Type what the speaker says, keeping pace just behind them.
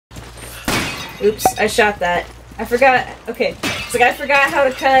Oops, I shot that. I forgot. Okay. It's like I forgot how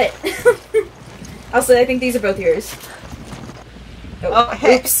to cut. Also, I think these are both yours. Oh,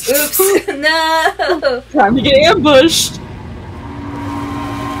 hey. Oops. Oops. No! Time to get ambushed.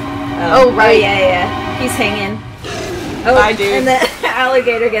 Oh, right. Oh, yeah. He's hanging. Oh, Bye, dude. And the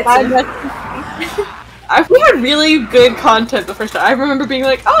alligator gets him. We had really good content the first time. I remember being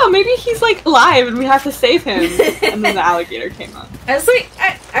like, oh, maybe he's like alive and we have to save him. And then the alligator came up. I was like,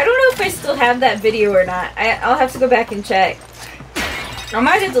 I don't know if I still have that video or not. I'll have to go back and check. I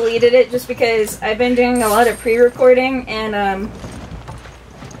might have deleted it just because I've been doing a lot of pre-recording and I'm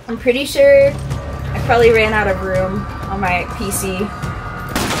pretty sure I probably ran out of room on my PC.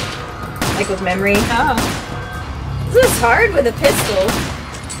 Like with memory. Oh. This is hard with a pistol.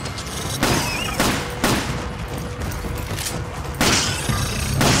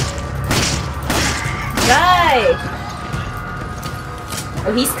 Die!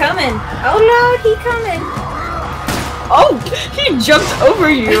 Oh, he's coming. Oh no, he coming. Oh, he jumped over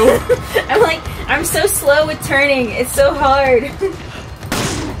you. I'm so slow with turning. It's so hard.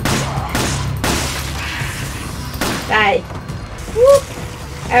 Die. Whoop.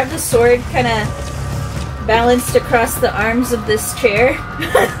 I have the sword kind of balanced across the arms of this chair.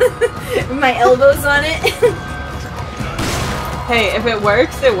 With my elbows on it. Hey, if it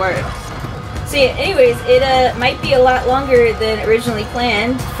works, it works. So yeah, anyways, it might be a lot longer than originally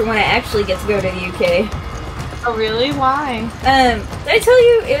planned for when I actually get to go to the UK. Oh really? Why? Did I tell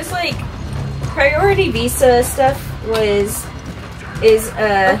you it was like priority visa stuff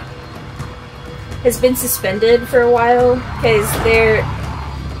has been suspended for a while because they're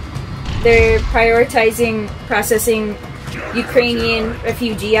prioritizing processing Ukrainian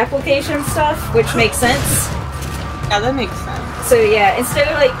refugee application stuff, which makes sense. Yeah, that makes sense. So yeah, instead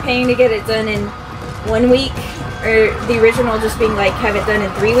of like paying to get it done in 1 week, or the original just being like have it done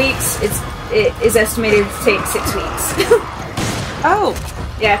in 3 weeks, it is estimated to take 6 weeks. Oh.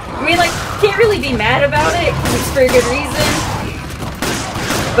 Yeah, I mean like, can't really be mad about it, because it's for a good reason.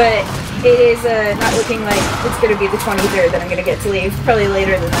 But it is not looking like it's going to be the 23rd that I'm going to get to leave. Probably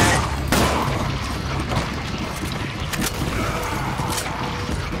later than that.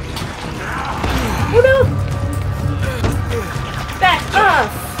 Oh no! Back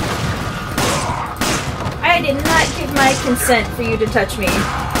off! I did not give my consent for you to touch me.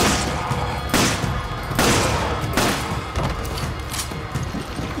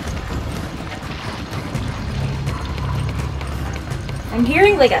 I'm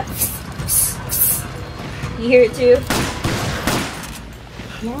hearing like a You hear it too?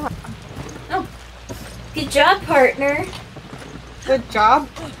 Yeah. Oh. Good job, partner. Good job,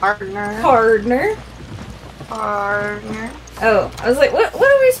 partner. Partner. Partner. Oh, I was like, what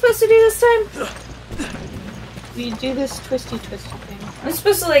are we supposed to do this time? We do this twisty thing. I'm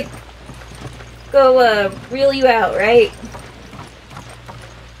supposed to like go reel you out, right?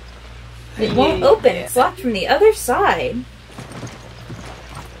 It won't open. It's locked from the other side.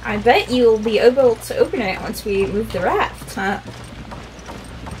 I bet you'll be able to open it once we move the raft, huh?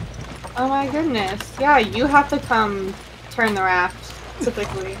 Oh my goodness. Yeah, you have to come turn the raft,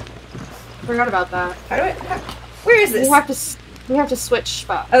 typically. Forgot about that. Where is this? We have to switch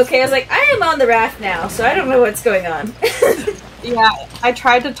spots. Okay, I was like, I am on the raft now, so I don't know what's going on. Yeah, I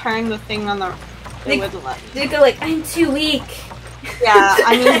tried to turn the thing on the... It wouldn't let me. Did it go like, I'm too weak? Yeah,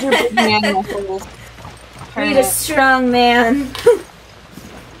 I need your big man muscles. I need a strong man.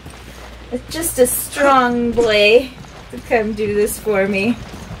 Just a strong boy to come do this for me.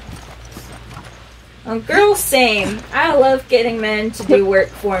 Oh, girl, same. I love getting men to do work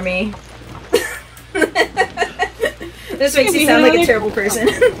for me. This makes you sound like a terrible person.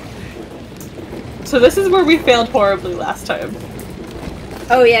 So this is where we failed horribly last time.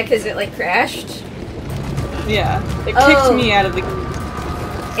 Oh yeah, because it like crashed? Yeah. It kicked me out of the...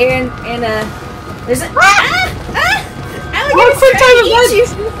 And there's a... Alligator's trying to eat you!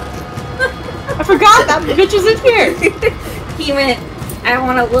 I forgot that bitch is in here! He went, I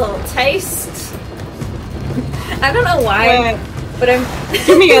want a little taste. I don't know why, but I'm...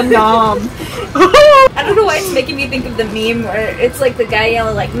 Give me a nom! I don't know why it's making me think of the meme where it's like the guy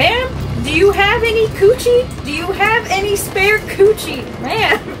yelling like, ma'am, do you have any coochie? Do you have any spare coochie?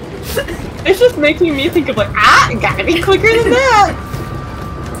 Ma'am! It's just making me think of like, gotta be quicker than that!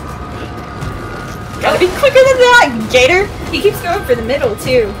 Gotta be quicker than that, gator! He keeps going for the middle,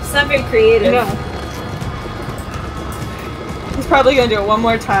 too. It's not very creative. Yeah. He's probably gonna do it one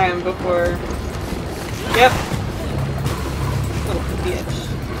more time before... Yep. Little bitch.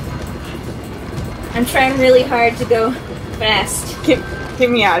 I'm trying really hard to go fast. Get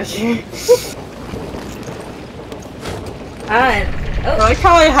me out of here. I like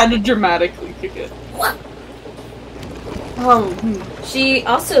how I had to dramatically You're good. Oh. She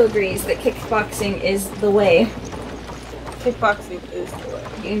also agrees that kickboxing is the way. Kickboxing is the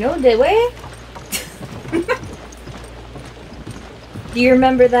way. You know the way? Do you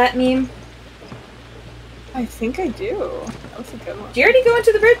remember that meme? I think I do. That was a good one. Did you already go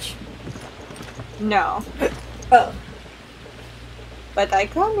into the bridge? No. Oh. But I'm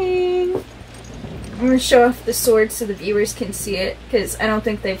coming. I'm gonna show off the sword so the viewers can see it, because I don't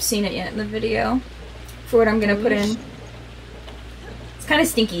think they've seen it yet in the video. For what I'm gonna put in. It's kind of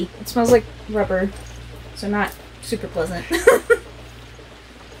stinky. It smells like rubber, so not super pleasant.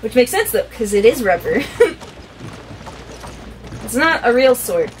 Which makes sense though, because it is rubber. It's not a real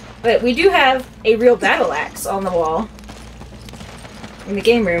sword, but we do have a real battle axe on the wall. In the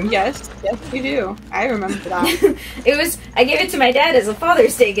game room. Yes, we do. I remember that. I gave it to my dad as a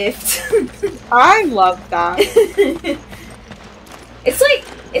Father's Day gift. I love that.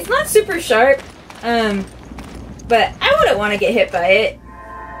 It's not super sharp, but I wouldn't want to get hit by it.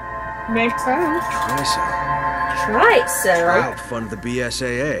 Makes sense. Try-so? Trout fund the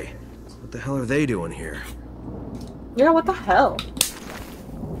BSAA. What the hell are they doing here? Yeah, what the hell?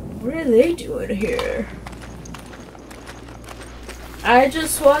 What are they doing here? I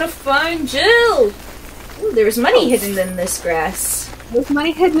just want to find Jill! Ooh, there's money hidden in this grass. There's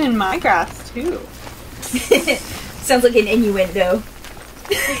money hidden in my grass, too. Sounds like an innuendo.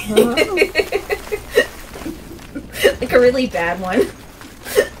 Like a really bad one.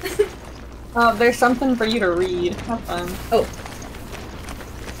 Oh, there's something for you to read. Have fun. Oh.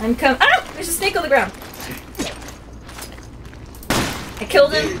 Ah! There's a snake on the ground. I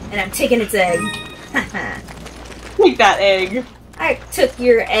killed him, and I'm taking its egg. Take that egg. I took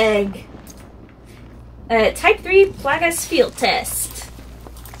your egg. Type 3 Plagas field test.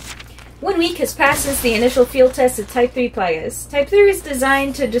 1 week has passed since the initial field test of Type 3 Plagas. Type 3 is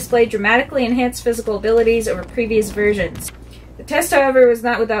designed to display dramatically enhanced physical abilities over previous versions. The test, however, was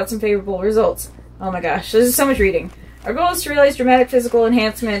not without some favorable results. Oh my gosh, this is so much reading. Our goal is to realize dramatic physical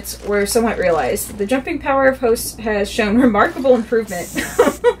enhancements were somewhat realized. The jumping power of hosts has shown remarkable improvement.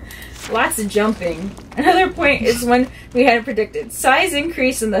 Lots of jumping. Another point is one we hadn't predicted. Size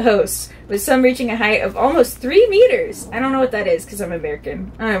increase in the hosts, with some reaching a height of almost 3 meters. I don't know what that is, because I'm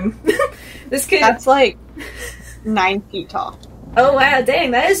American. This kid... That's like 9 feet tall. Oh wow,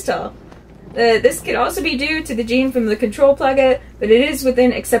 dang, that is tall. This could also be due to the gene from the control plaga, but it is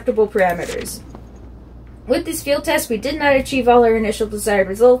within acceptable parameters. With this field test, we did not achieve all our initial desired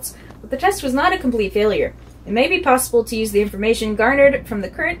results, but the test was not a complete failure. It may be possible to use the information garnered from the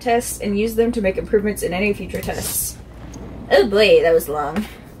current tests and use them to make improvements in any future tests. Oh boy, that was long.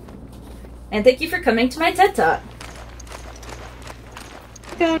 And thank you for coming to my TED Talk.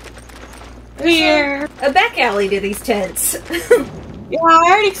 Good. Here. A back alley to these tents. Yeah,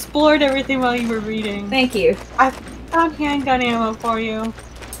 I already explored everything while you were reading. Thank you. I found handgun ammo for you.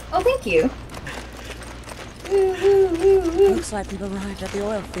 Oh, thank you. Looks like we've arrived at the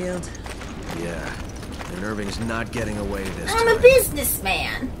oil field. Yeah. And Irving's not getting away this time. I'm a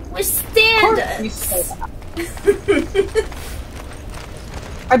businessman. Withstand us.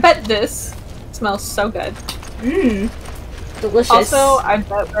 I bet this smells so good. Mmm. Delicious. Also, I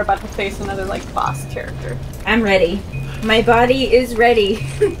bet we're about to face another, like, boss character. I'm ready. My body is ready.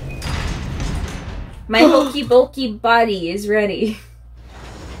 My hokey bulky body is ready.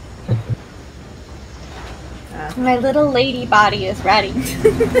 My little lady body is ready.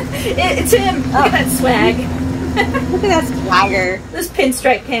 It's him. Look at that swag. Look at that swagger. Those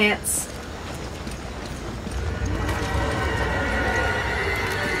pinstripe pants.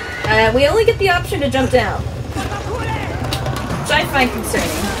 We only get the option to jump down, which I find concerning.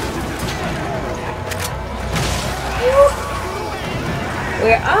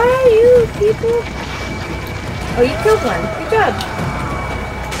 Where are you, people? Oh, you killed one. Good job.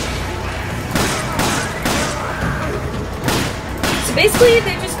 So basically,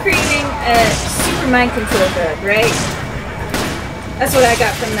 they're just creating a super mind control drug, right? That's what I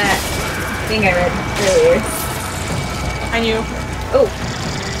got from that thing I read earlier. I knew. Oh.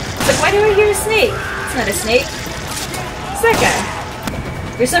 It's like, why do I hear a snake? It's not a snake. It's that guy.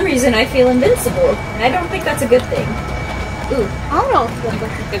 For some reason, I feel invincible, and I don't think that's a good thing. Ooh. I don't think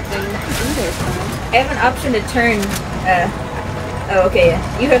that's a good thing either. I have an option to turn, oh, okay, yeah.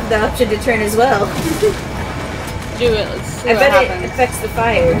 You have the option to turn as well. Do it, let's see I what bet happens. it affects the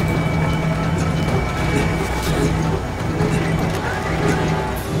fire.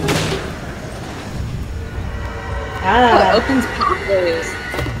 Oh, it opens pathways.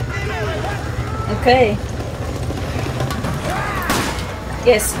 Okay.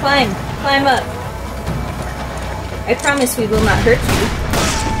 Yes, climb. Climb up. I promise we will not hurt you.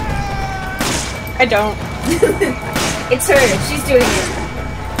 I don't. It's her. She's doing it.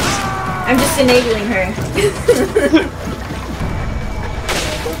 I'm just enabling her.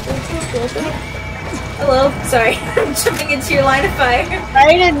 Hello. Sorry. I'm jumping into your line of fire.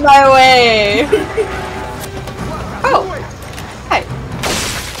 Right in my way. Oh. Hi.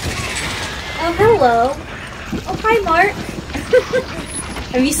 Oh, hello. Oh, hi, Mark.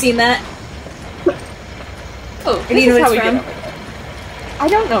 Have you seen that? Oh, Or do you know what it's from? I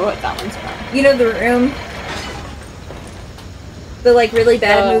don't know what that one's from. You know The Room? The, like, really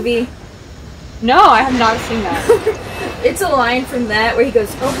bad movie? No, I have not seen that. It's a line from that where he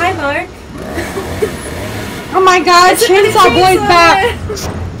goes, oh, hi, Mark. Oh my god, Chainsaw Boy's back!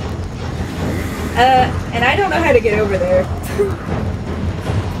 And I don't know how to get over there.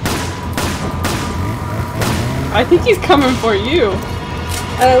 I think he's coming for you.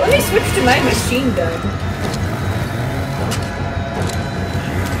 Let me switch to my machine gun.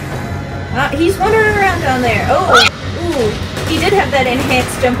 He's wandering around down there. Oh, ooh. He did have that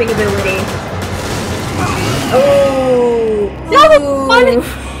enhanced jumping ability. Oh. Ooh.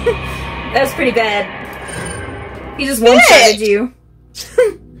 That was pretty bad. He just one-shotted you.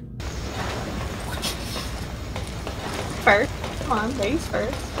 First. Come on, ladies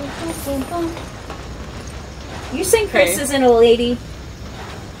first. You saying Chris isn't a lady?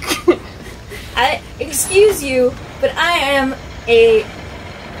 Excuse you, but I am a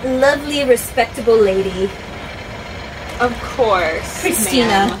lovely, respectable lady. Of course.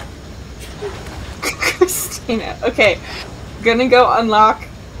 Christina. Christina. Okay. Gonna go unlock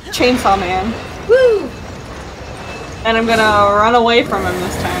Chainsaw Man. Woo! And I'm gonna run away from him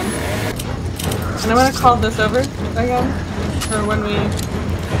this time. And I'm gonna call this over again. For when we...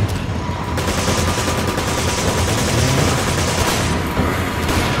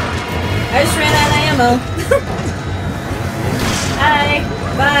 I just ran out of ammo. Hi.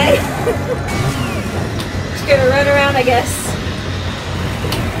 Bye. Just gonna run around, I guess.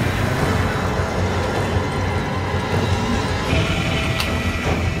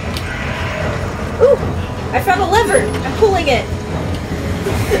 Ooh! I found a lever! I'm pulling it!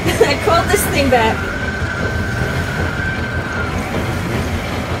 I called this thing back.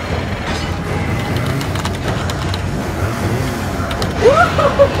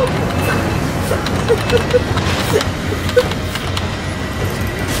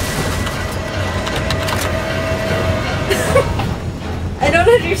 I don't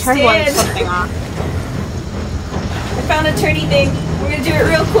understand. Something off. I found a turny thing. We're gonna do it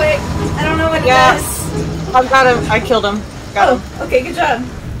real quick. I don't know what it does. I've got him. I killed him. Got him. Okay, good job.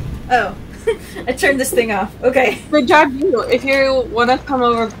 Oh, I turned this thing off. Okay. Good job, you. If you want to come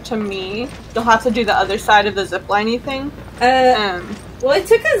over to me, you'll have to do the other side of the zipliney thing. Well, I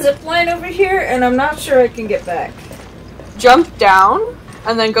took a zip line over here, and I'm not sure I can get back. Jump down,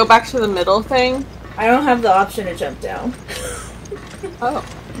 and then go back to the middle thing. I don't have the option to jump down. Oh.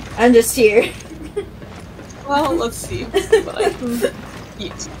 I'm just here. Well, let's see what I can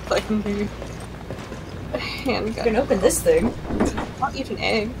eat. So I can do a handgun. I can open this thing. I'll eat an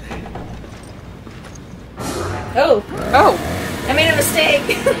egg. Oh. Oh. I made a mistake.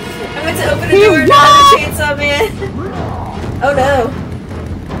 I meant to open a door, not a Chainsaw Man. Oh no.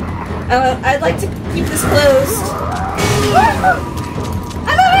 I'd like to keep this closed. I'm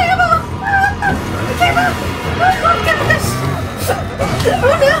out of ammo! Oh gosh!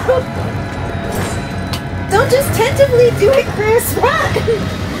 Oh no! Don't just tentatively do it, Chris! Run!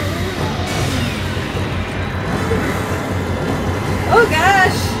 Oh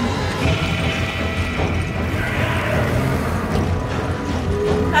gosh!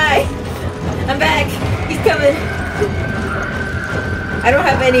 Hi! I'm back! He's coming! I don't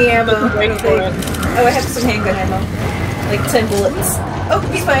have any ammo. Oh, I have some handgun ammo. Like 10 bullets. Oh,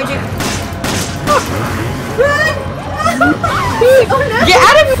 he's behind you! Oh. Run! Oh no! Get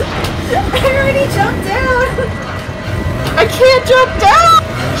out of it! I already jumped down! I can't jump down!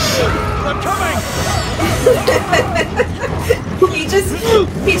 I'm coming!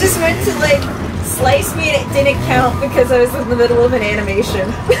 He just went to like slice me and it didn't count because I was in the middle of an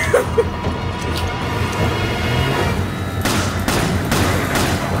animation.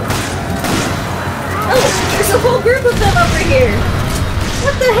 Oh, there's a whole group of them over here!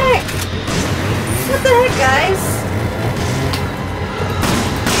 What the heck? What the heck, guys?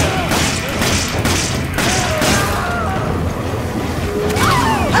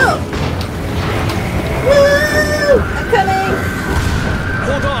 Oh! Woo! I'm coming!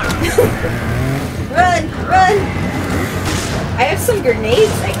 Hold on! Run! Run! I have some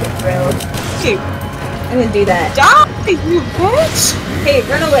grenades I can throw. Dude, I'm gonna do that. die, you bitch! Hey,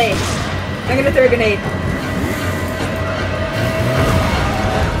 run away! I'm gonna throw a grenade.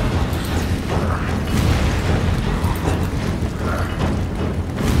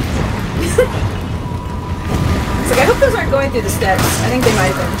 went through the steps. I think they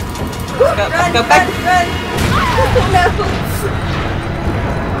might have been. Run! No!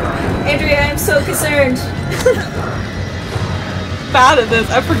 Andrea, I'm so concerned. Bad at this.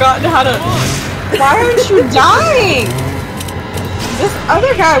 I've forgotten how to. Why aren't you dying? This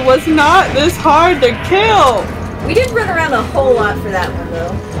other guy was not this hard to kill. We did run around a whole lot for that one,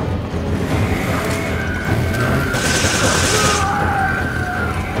 though.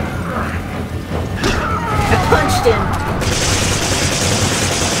 I punched him.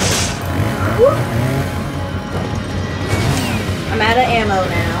 Woo. I'm out of ammo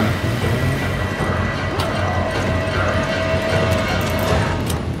now.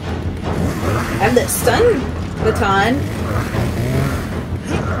 I have the stun baton.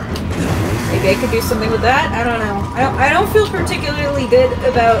 Maybe I could do something with that? I don't know. I don't feel particularly good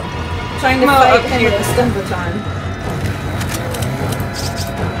about trying to fight him with the stun baton.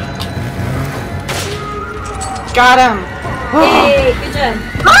 Got him! Hey, good job.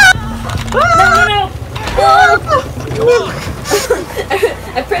 No!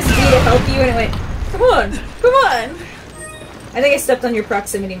 I pressed B to help you and it went, come on! I think I stepped on your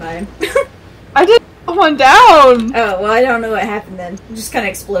proximity mine. I did one down! Oh, well I don't know what happened then. It just kind of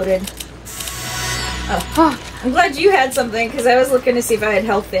exploded. Oh. I'm glad you had something, because I was looking to see if I had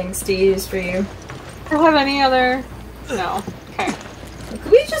health things to use for you. Do I have any other? No. Okay.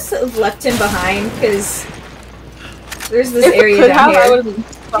 Could we just have left him behind? Because there's this area down here. I would have been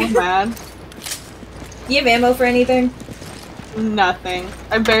so mad. Do you have ammo for anything? Nothing.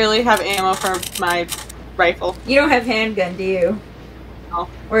 I barely have ammo for my rifle. You don't have handgun, do you? No.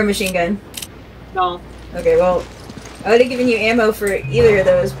 Or a machine gun? No. Okay, well, I would have given you ammo for either of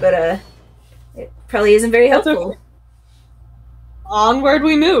those, but it probably isn't very helpful. Okay. Onward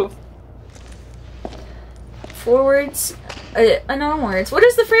we move. Forwards and onwards. What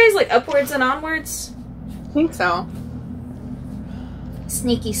is the phrase? Like upwards and onwards? I think so.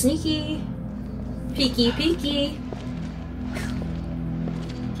 Sneaky, sneaky. Peeky, peeky.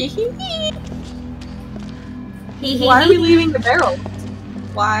 Why are we leaving the barrels?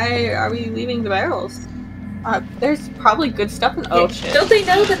 Why are we leaving the barrels? There's probably good stuff in. Oh shit! Don't they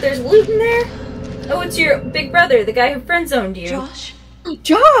know that there's loot in there? Oh, it's your big brother, the guy who friend zoned you.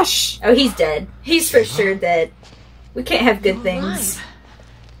 Josh! Oh, he's dead. He's for sure dead. We can't have good things.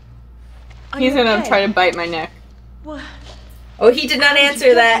 He's gonna try to bite my neck. What? Oh, he did not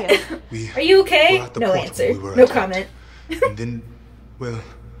answer that. Are you okay? No answer. No comment. And then, well,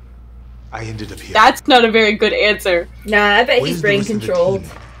 I ended up here. That's not a very good answer. Nah, I bet he's brain controlled.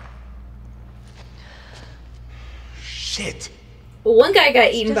 Shit. Well, one guy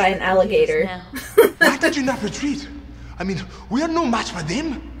got eaten by an alligator. Why did you not retreat? I mean, we are no match for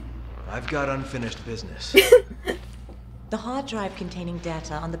them. I've got unfinished business. The hard drive containing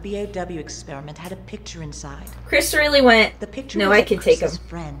data on the BOW experiment had a picture inside. Chris really went, The picture no, was I of can take him. Chris's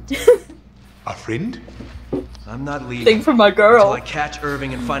friend. A friend? I'm not leaving. Thing for my girl. Until I catch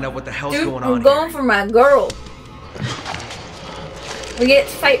Irving and find out what the hell's Dude, going on I'm going here. for my girl. We get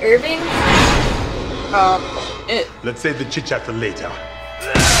to fight Irving? Let's save the chit chat for later.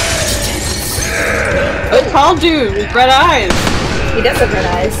 A tall dude with red eyes. He does have red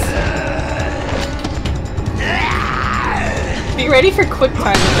eyes. Be ready for quick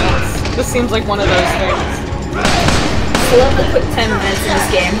time events. This seems like one of those things. I love the quick time events in this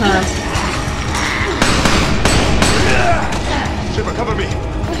game, huh? Shipper, cover me.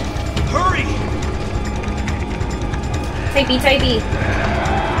 Hurry! Typey.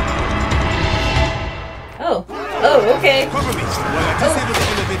 Oh. Oh, okay. Cover me. While I disable the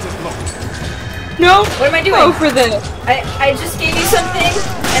elevator's block. No! What am I doing? Go for this. I just gave you something,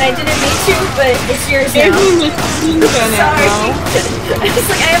 and I didn't mean to, but it's yours Give now. me machine gun Sorry. ammo. I was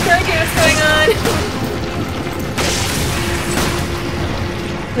like, I have no idea what's going on.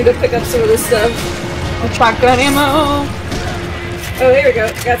 Let me go pick up some of this stuff. Shotgun ammo. Oh, here we go.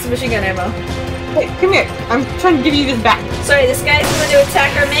 Got some machine gun ammo. Hey, come here. I'm trying to give you this back. Sorry, this guy's going to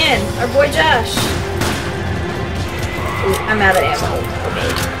attack our man, our boy Josh. Ooh, I'm out of ammo. Okay,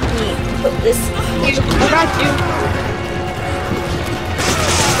 let me put this here. I got you.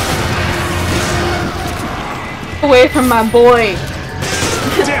 Away from my boy.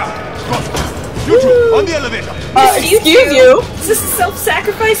 Down! You two, on the elevator! Excuse you? Is this a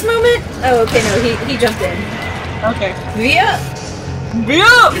self-sacrifice moment? Oh, okay, no, he jumped in. Okay. Via!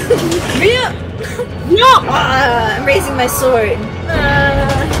 Yup! Via! Yup! I'm raising my sword.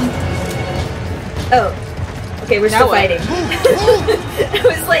 Oh. Okay, we're still Now what? fighting. I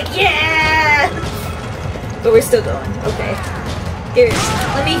was like, yeah! But we're still going. Okay. Here,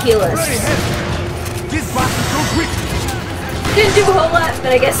 let me heal us. This box is so quick! Didn't do a whole lot,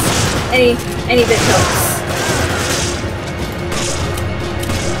 but I guess any bit helps.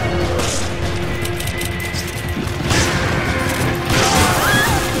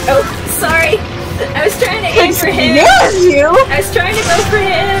 Oh, sorry. I was trying to aim for him. Yes, you! I was trying to go for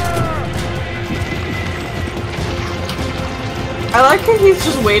him. I like that he's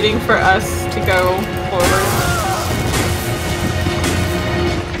just waiting for us to go forward.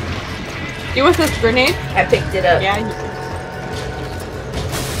 You with this grenade? I picked it up. Yeah.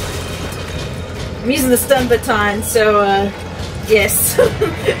 I'm using the stun baton, so, yes.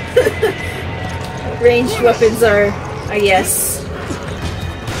 Ranged weapons are a yes.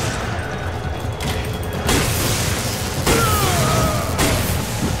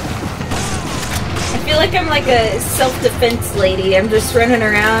 I feel like I'm like a self-defense lady. I'm just running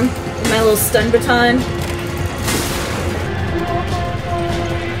around with my little stun baton.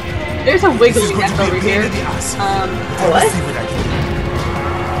 There's a wiggly neck over here. What?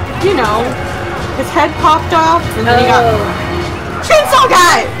 You know, his head popped off, and then he got chainsaw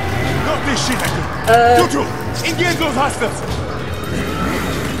guy. Not this shit, Tutu, engage those hostiles.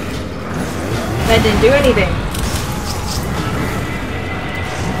 That didn't do anything.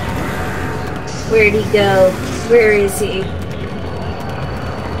 Where'd he go? Where is he?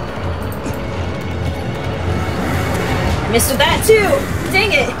 Missed with that too!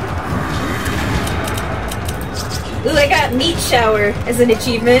 Dang it! Ooh, I got meat shower as an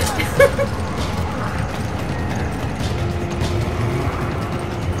achievement.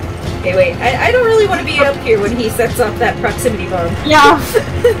 Okay, wait. I don't really want to be up here when he sets off that proximity bomb. Yeah.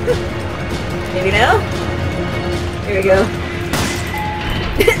 Maybe now? There we go.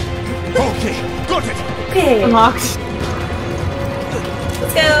 Okay, got it. Okay. Unlocked.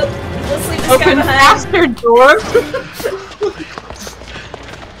 Let's go. Let's leave this guy Open behind. faster door.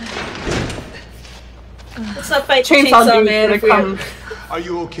 Let's not fight Chainsaw Chainsaw Dude's Man gonna if we come. Are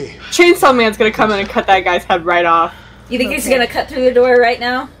you okay? Chainsaw Man's gonna come in and cut that guy's head right off. You think he's gonna cut through the door right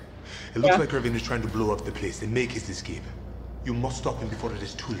now? It looks Yeah. like Irving is trying to blow up the place and make his escape. You must stop him before it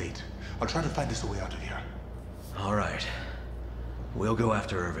is too late. I'll try to find us a way out of here. All right. We'll go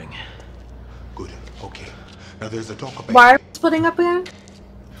after Irving. Good. Okay. Now there's a dock up Why are ahead. we splitting up again?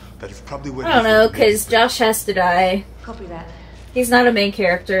 That is probably where. I don't know, because Josh has to die. Copy that. He's not a main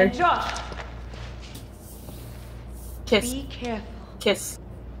character. Josh, Kiss. be careful. Kiss.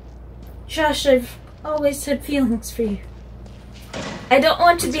 Josh, I've always had feelings for you. I don't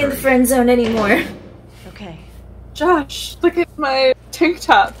want to be in the friend zone anymore. Okay. Josh, look at my tank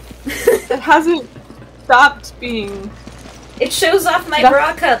top. It hasn't stopped being. It shows off my That-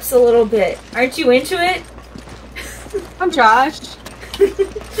 bra cups a little bit. Aren't you into it? I'm Josh.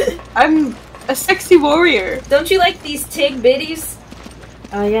 I'm a sexy warrior. Don't you like these tig bitties?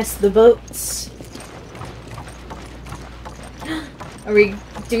 Oh yes, the boats.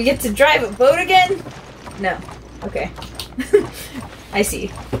 Do we get to drive a boat again? No. Okay. I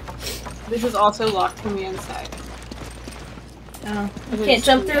see. This is also locked from the inside. Oh, I can't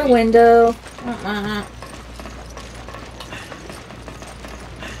jump through a window.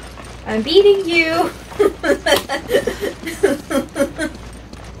 I'm beating you.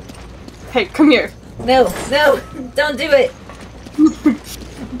 Hey, come here. No, don't do it.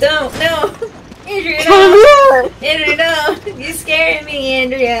 Don't, no. Andrea, Come no. here. Andrea, no. You're scaring me,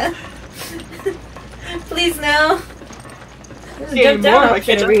 Andrea. Please, no. There's a Yeah, jump down more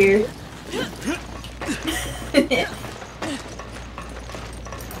option like over here.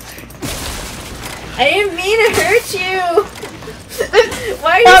 I didn't mean to hurt you.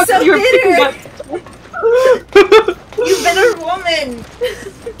 Why are you so You're bitter? picking You bitter woman.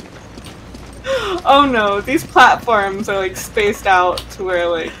 Oh no, these platforms are like spaced out to where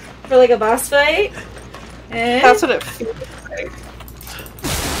like For like a boss fight? Eh? that's what it feels like.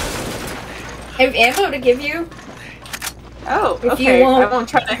 I have ammo to give you Oh, if okay. you won't, I won't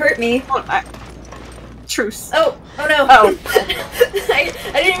try to hurt me. Truce. Oh no. Oh. I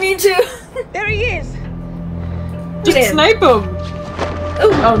didn't mean to. There he is! Just Him. snipe him. Oh.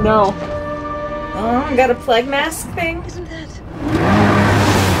 Oh no. Oh, I got a plague mask thing. Isn't that...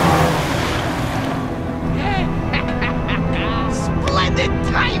 Splendid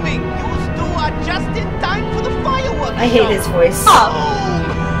timing! You two are just in time for the fireworks. I hate his voice.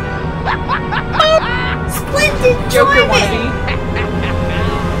 Splendid Joker timing. wannabe.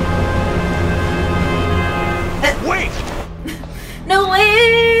 Wait! No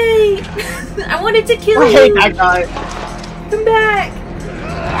way! I wanted to kill I you. hate that guy. Come back.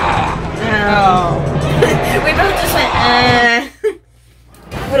 Oh. We both just went,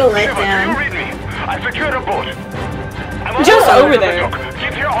 What a letdown. I secured a boat. I'm Just almost over to the there. dock.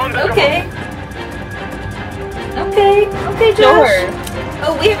 Keep your on the Okay. Okay, Josh. Sure.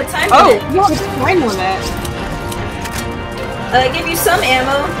 Oh, we have a time Oh, limit. you have a time limit. Give you some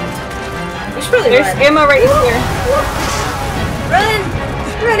ammo. We should probably There's run. ammo right here. Run!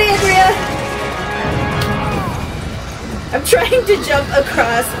 Run, Andrea! I'm trying to jump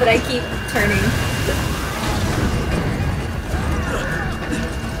across, but I keep turning.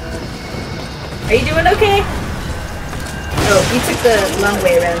 Are you doing okay? Oh, you took the long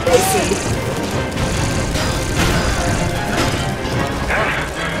way around, I see.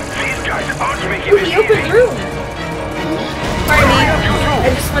 These guys aren't making Ooh, he opened the room! Pardon me,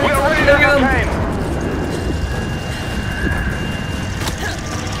 I just wanted to look in the room.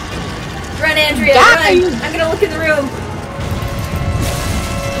 Run, Andrea, run! I'm gonna look in the room.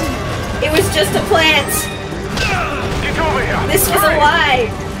 It was just a plant. Get over here. This was a lie.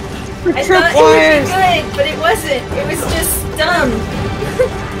 I thought it would be good, but it wasn't. It was just dumb.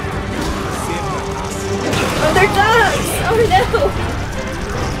 Oh, they're dogs! Oh no!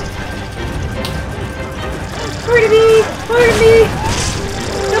 Pardon me! Pardon me!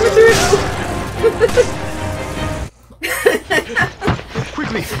 Coming through!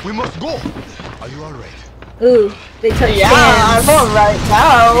 Quickly, we must go. Are you all right? Ooh, they touched Yeah, hands. I'm alright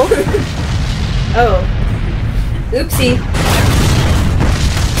now. Oh. Oopsie.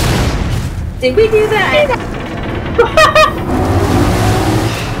 Did we do that?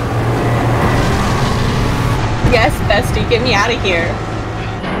 Yes, bestie, get me out of here.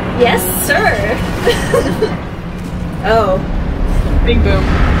 Yes, sir. Oh. Big boom.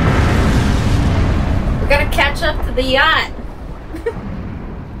 We're gonna catch up to the yacht.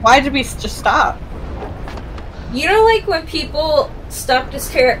 Why did we just stop? You know, like when people stop to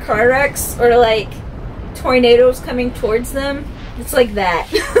stare at car wrecks or like tornadoes coming towards them? It's like that.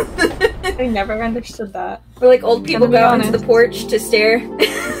 I never understood that. Or like old people Gonna be go out into the honest. porch to stare.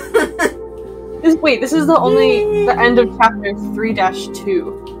 Wait, this is the end of chapter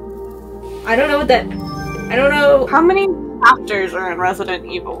 3-2. I don't know what that... I don't know... How many chapters are in Resident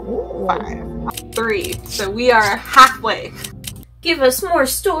Evil? 5. 3. So we are halfway. Give us more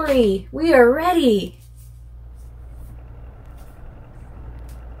story. We are ready.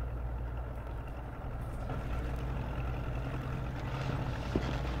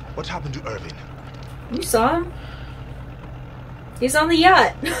 What happened to Irving? You saw him? He's on the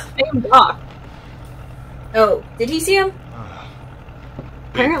yacht. Same dock. Oh, did he see him?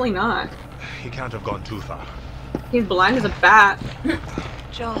 Apparently not. He can't have gone too far. He's blind as a bat.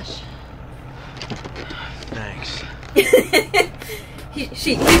 Josh. Thanks. he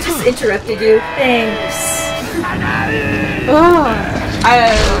just interrupted you. Thanks.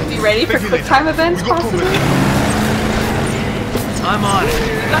 Oh, be ready for quick time events, We got possibly? COVID. I'm on it.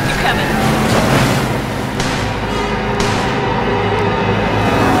 Got you, Kevin.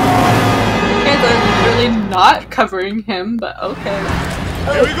 You guys are really not covering him, but okay.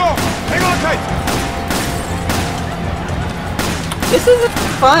 Here we go. Hang on tight. This isn't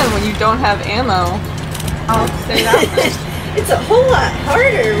fun when you don't have ammo. I'll say that. It's a whole lot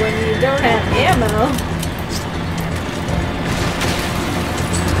harder when you don't have ammo.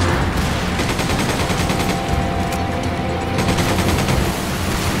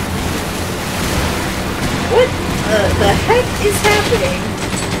 What the heck is happening?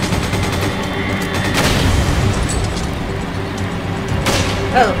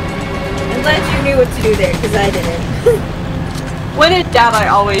 Oh, I'm glad you knew what to do there, because I didn't. When in doubt, I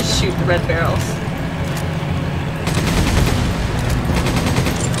always shoot the red barrels.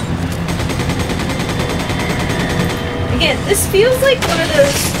 Again, this feels like one of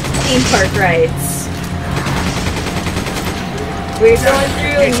those theme park rides. Where you're going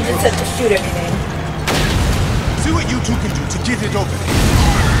through and you just have to shoot everything. See what you two can do to get it open.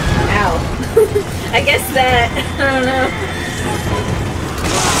 Ow. I guess that, I don't know.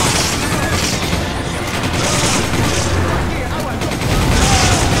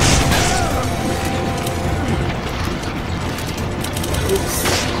 Oops.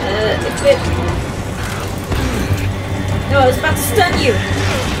 Equip. No, I was about to stun you.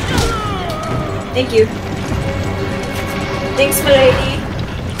 Thank you. Thanks, my lady.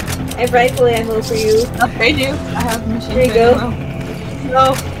 I have rifle ammo for you. Okay, do. I have machine Here you go. gun ammo.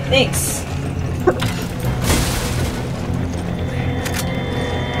 No. Thanks.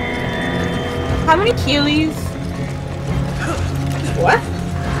 How many Heelys? What?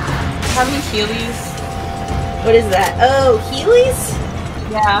 How many Heelys? What is that? Oh, Heelys?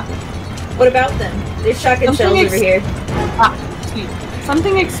 Yeah. What about them? There's shotgun Something shells over here. Ah, sweet.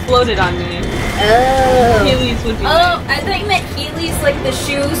 Something exploded on me. Oh. Heelys would be Oh, nice. I thought you meant Heelys like the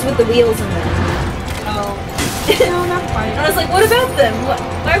shoes with the wheels in them. Oh. No, not quite. I was like, what about them?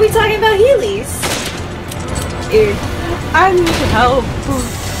 Why are we talking about Heelys? Weird. I need help.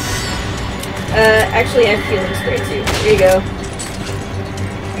 Actually, I have feeling spray too. Here you go.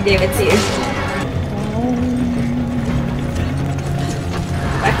 I gave it to you.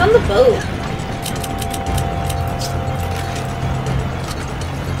 I on the boat.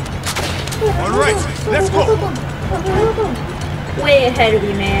 All right, let's go. Way ahead of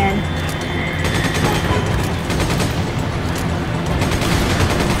you, man.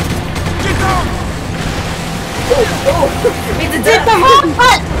 Get down! Oh, it's a duck.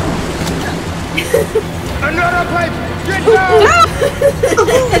 Another pipe! Get down!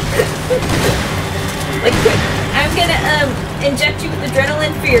 Like, I'm gonna inject you with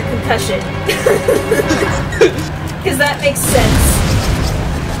adrenaline for your concussion. Because that makes sense.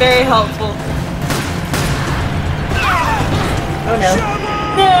 Very helpful. Oh no.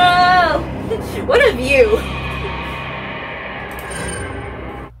 No! What a view!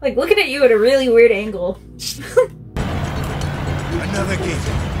 Like, looking at you at a really weird angle. Another gate.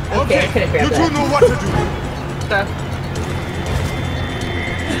 Okay, I couldn't grab you that. two know what to do.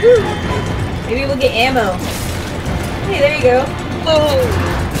 Maybe we'll get ammo. Hey, there you go. Oh.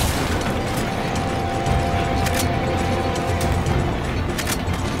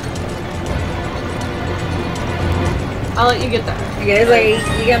 I'll let you get that. You guys,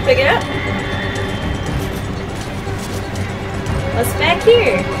 you gonna pick it up? What's back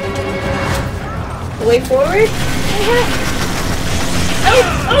here? The way forward?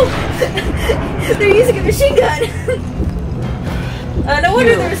 Oh! They're using a machine gun! No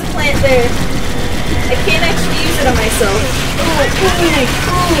wonder there was a plant there. I can't actually use it on myself.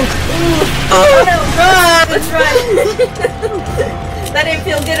 Oh no! Run! Let's run! That didn't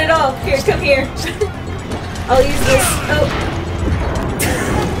feel good at all. Here, come here. I'll use this. Oh.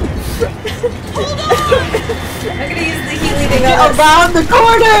 I'm gonna use the healing thing on us. Around the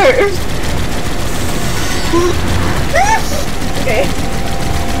corner! Okay.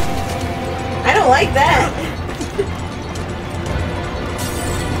 I don't like that.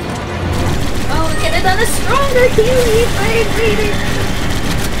 Oh, we could have done a stronger healing if I had waited.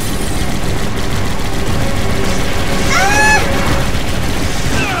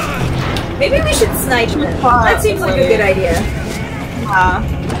 Maybe we should snipe them. That seems like a good idea. Yeah.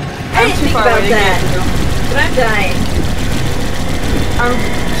 I didn't think about that. But I'm dying. I'm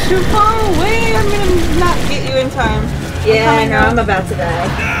too far away. I'm gonna not get you in time. Yeah, I know. I'm about to die.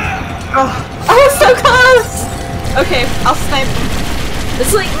 Oh, so close! Okay, I'll snipe them.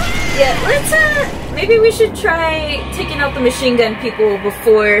 It's like, yeah, let's, maybe we should try taking out the machine gun people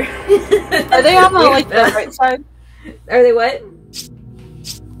before. Are they on the, like, the right side? Are they what?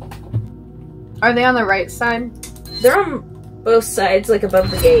 Are they on the right side? They're on both sides, like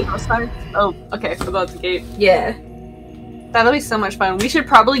above the gate. Both sides? Oh, okay, above the gate. Yeah. That'll be so much fun. We should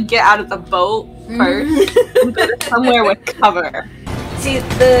probably get out of the boat first and go somewhere with cover. See,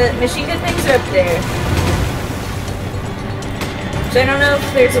 the machine gun things are up there. So I don't know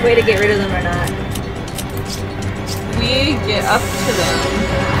if there's a way to get rid of them or not. We get up to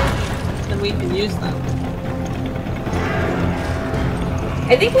them, then we can use them.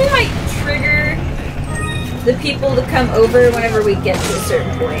 I think we might trigger the people to come over whenever we get to a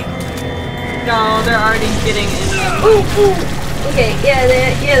certain point. No, they're already getting in them. Ooh, ooh. Okay, yeah,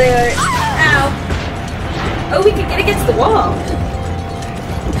 they are. Ow. Oh, we can get against the wall.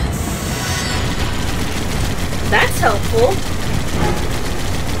 That's helpful.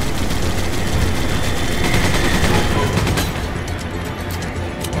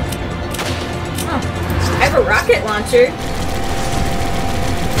 Oh, I have a rocket launcher.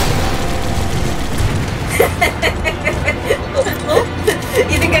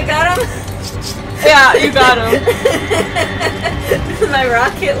 You think I got him? Yeah, you got him. My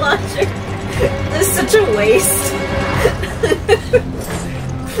rocket launcher. This is such a waste.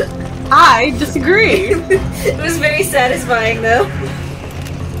 I disagree. It was very satisfying, though.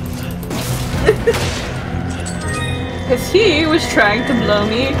 Because he was trying to blow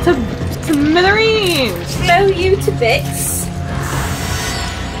me to smithereens. Blow you to bits.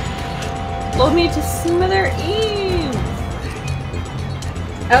 Blow me to smithereens.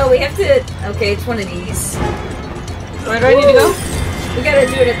 Oh, we have to... Okay, it's one of these. Where do I need to go? We gotta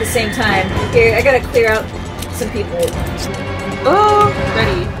do it at the same time. Here, I gotta clear out some people. Oh,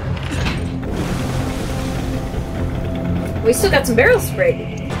 ready. We still got some barrel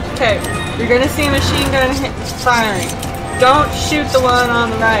spray. Okay, you're gonna see a machine gun firing. Don't shoot the one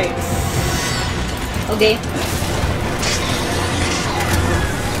on the right. Okay.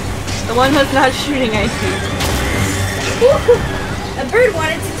 The one that's not shooting, I see. Woo! A bird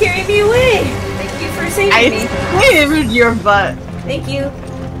wanted to carry me away. Thank you for saving me. I saved your butt. Thank you.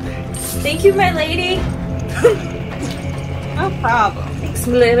 Thank you, my lady. No problem. Thanks,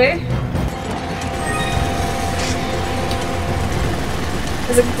 Glitter. I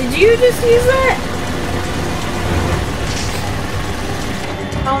was like, did you just use that?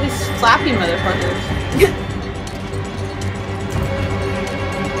 All these flappy motherfuckers.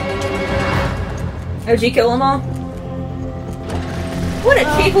 Oh, did you kill them all? What a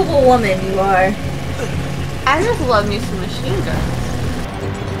capable woman you are. I just love me some machine guns.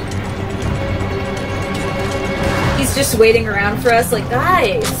 He's just waiting around for us like,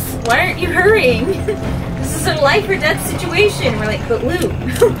 guys, why aren't you hurrying? This is a life or death situation. We're like, but loot.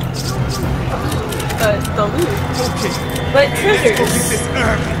 But the loot. But treasures.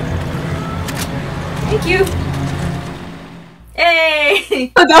 Thank you.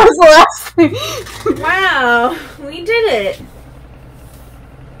 Hey! That was the last thing. Wow, we did it.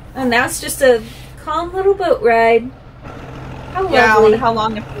 And now it's just a calm little boat ride. How lovely. Yeah, I wonder how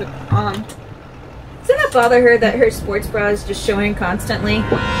long it's been on. Doesn't it bother her that her sports bra is just showing constantly?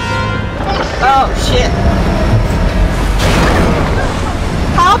 Oh, shit.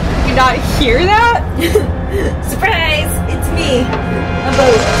 How did you not hear that? Surprise! It's me! A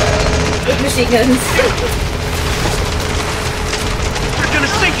boat. With machine guns. They're gonna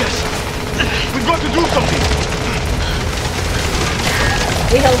sink us! We've got to do something!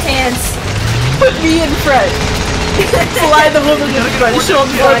 We held hands. Put me in front. Fly the woman in front. She'll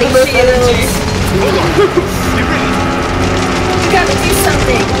Body absorb the most energy. shields. We gotta do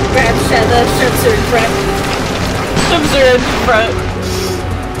something. Grab Sheva, shoves her in front. Shoves her in front.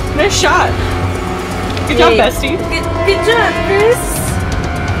 Nice shot. Good job, bestie. Good job, Chris.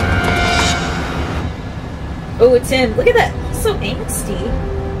 Oh, it's him. Look at that. He's so angsty.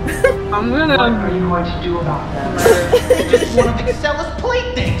 I'm gonna. What are you going to do about them? Just one of Excella's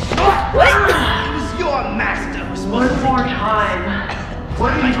playthings. What? It was your master who was supposed One to more time.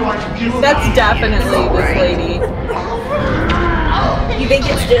 What are you going to do about That's definitely this lady. You think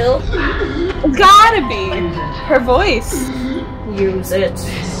it's Jill? Gotta be. Her voice. Use it.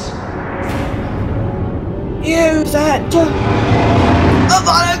 Use it.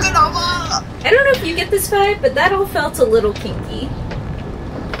 I don't know if you get this vibe, but that all felt a little kinky.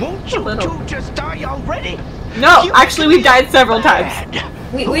 Won't you two just die already? No, actually, we've died several times.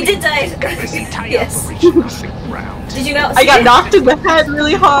 We did die. Yes. Did you not? I got knocked in the head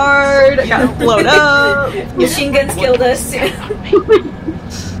really hard. I got blown up. Machine guns killed us.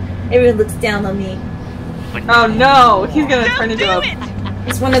 Everyone looks down on me. Oh no, he's gonna turn into a.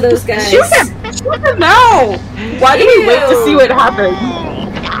 It's one of those guys. Shoot him! Shoot him now! Why do we wait to see what happens?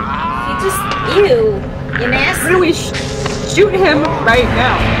 You just you nasty. Why do we shoot him right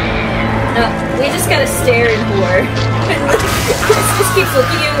now? No, we just gotta stare and whore. Chris just keeps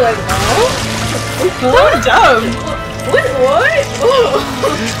looking at you like, oh? So dumb. What? Oh.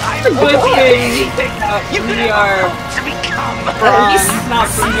 Good thing we are. He's not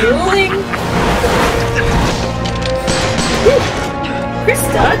drooling. Chris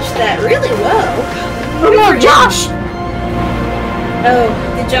dodged that really well. Oh no, Josh! Oh,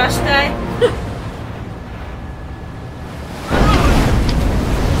 did Josh die?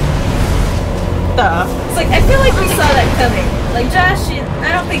 It's like, I feel like we saw that coming. Like, Josh, I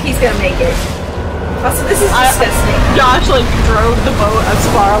don't think he's gonna make it. Also, this is disgusting. Josh, like, drove the boat as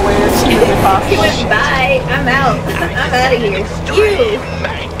far away as humanly He possible. went, bye, I'm out. I'm out of here. You!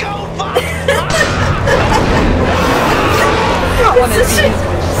 I don't want to see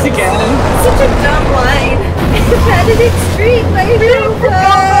this again. Such a dumb line. I've had an extreme makeover.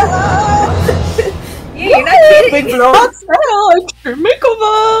 Yeah, you're not kidding. Big blocks, extreme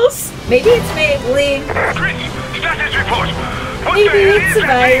makeovers. Maybe it's Maybelline. Chris, status report! What Maybe the hell it's is a it?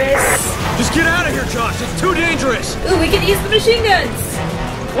 virus. Just get out of here, Josh. It's too dangerous. Ooh, we can use the machine guns.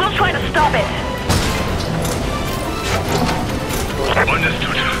 We'll try to stop it.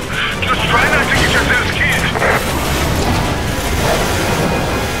 Understood. Just try not to get yourselves killed.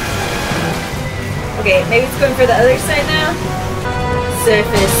 Okay, maybe it's going for the other side now.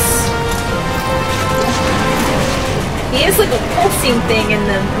 Surface. He has like a pulsing thing in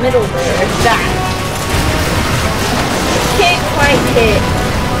the middle there. That. Can't quite hit.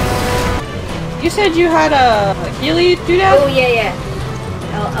 You said you had a Healy do that? Oh yeah.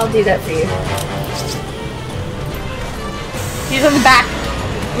 I'll do that for you. He's on the back.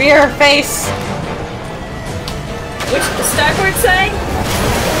 Rear face. Which, the starboard side?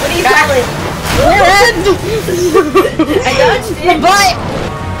 What do you Back. call it? Rear end! I dodged it. But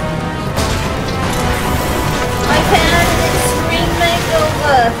I've had an extreme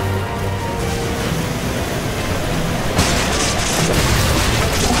makeover.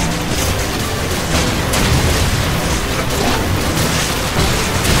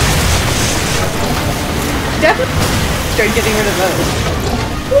 definitely start getting rid of those.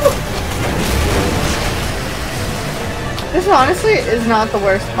 This honestly is not the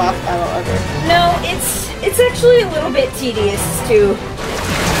worst boss battle ever. No, it's actually a little bit tedious to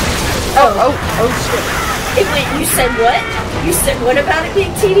Oh shit. Wait, you said what? You said what about it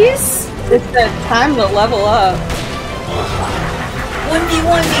being tedious? It's the time to level up.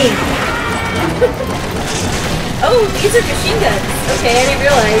 1v1 me. Oh, these are machine guns. Okay, I didn't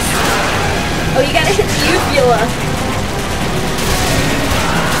realize. Oh, you gotta hit the uvula.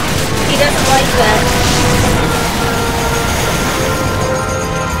 He doesn't like that.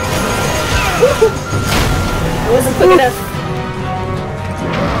 I wasn't quick enough.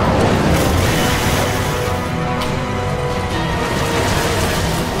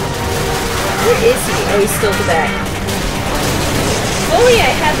 Where is he? Oh, he's still at the back. If only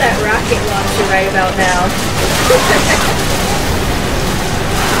I had that rocket launcher right about now.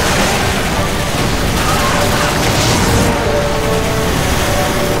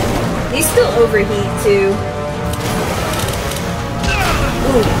 These still overheat too.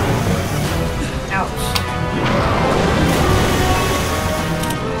 Ooh. Ouch.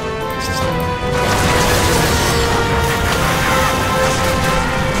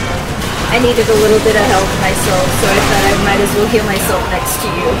 I needed a little bit of help myself, so I thought I might as well heal myself next to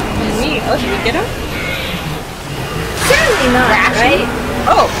you. Me? Oh, should we get him? Certainly not, right?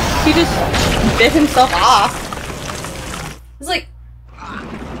 Oh, he just bit himself off. It's like,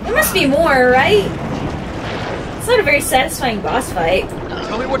 there must be more, right? It's not a very satisfying boss fight.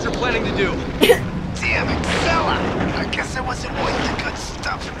 Tell me what you're planning to do. Damn it, Stella! I guess I wasn't worth the good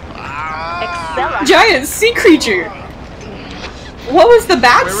stuff. Excella. Giant sea creature! What was the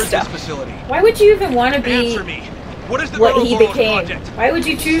bad Where is stuff? this facility? Why would you even want to be Answer me. What is the what he Ouroboros became? project? Why would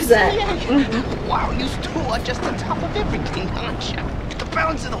you choose that? Wow, you two are just on top of everything, aren't you? The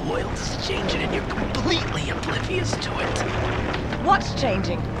balance of the world is changing and you're completely oblivious to it. What's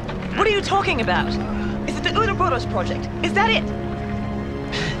changing? What are you talking about? Is it the Ouroboros project? Is that it?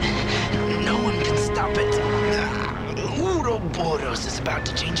 No one can stop it. Ouroboros is about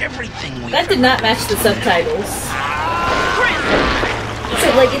to change everything we That did not match the subtitles. He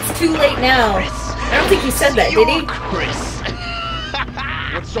said, like, it's too late now. I don't think he said that, did he? Chris.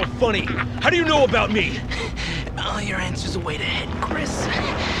 What's so funny? How do you know about me? All your answers are way ahead, Chris.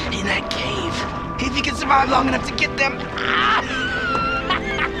 In that cave. If you can survive long enough to get them.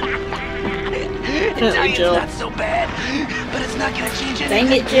 It's Jill. not so bad, but it's not gonna change Dang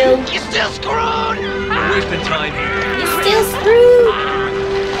anything. it, Jill. You're still screwed! We're wasting time here. You're still screwed!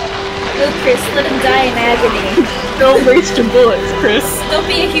 Oh, Chris, let him die in agony. Don't waste your bullets, Chris. Don't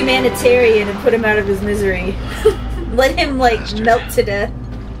be a humanitarian and put him out of his misery. Let him, like, melt to death.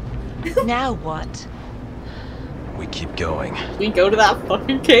 Now what? We keep going. We go to that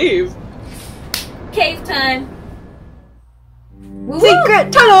fucking cave. Cave time. Woo-woo!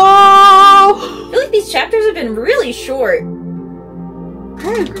 Secret tunnel! I feel like these chapters have been really short.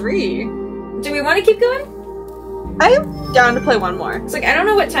 I agree. Do we want to keep going? I am down to play one more. It's like, I don't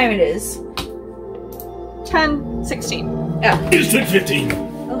know what time it is. 10:16. Oh. It's 10:15.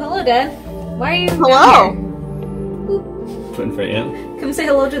 Oh, hello, Dad. Why are you Hello. down here? Putting for you. Come say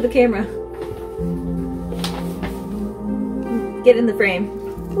hello to the camera. Get in the frame.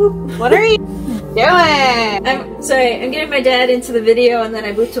 What are you doing? I'm sorry, I'm getting my dad into the video and then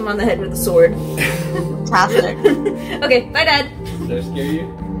I booped him on the head with a sword. Fantastic. Okay, bye, Dad. Did I scare you?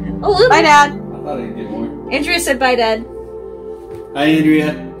 A little Bye, bit. Dad. I thought I'd get more. Andrea said bye, Dad. Hi,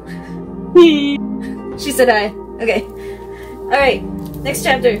 Andrea. She said hi. Okay. Alright, next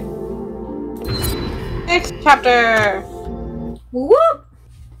chapter. Next chapter. Whoop!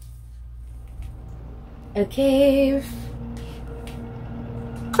 A cave.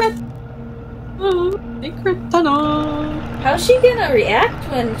 Secret tunnel. How's she gonna react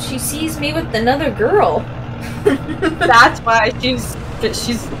when she sees me with another girl? That's why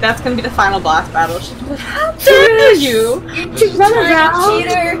that's gonna be the final boss battle. She's like, how dare you? You two-time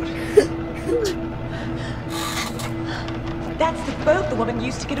cheater! That's the boat the woman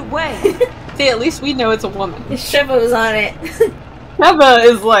used to get away. See, at least we know it's a woman. Sheva was on it. Sheva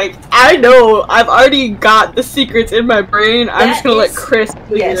is like, I know, I've already got the secrets in my brain. I'm just gonna let Chris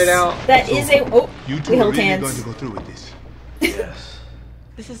figure it out. That is a. Oh, You we two are held really hands. going to go through with this.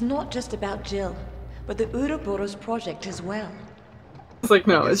 This is not just about Jill, but the Ouroboros project as well. It's like,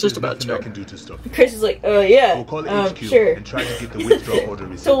 no, it's just There's about nothing Jill. I can do to stop it. Chris is like, oh yeah, We'll call HQ sure. and try to get the withdrawal order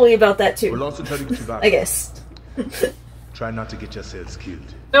received. Totally about that too. We'll also try to get you back. I guess. Try not to get yourselves killed.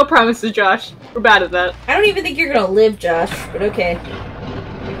 No promises, Josh. We're bad at that. I don't even think you're gonna live, Josh, but okay.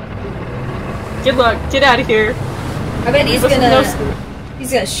 Good luck. Get out of here. I bet he's Listen, gonna no-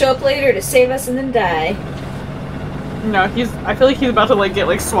 he's gonna show up later to save us and then die. No, I feel like he's about to like get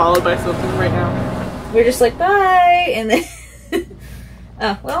like swallowed by something right now. We're just like bye, and then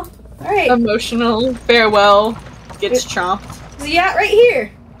oh well, all right. Emotional farewell gets chomped. So yeah, right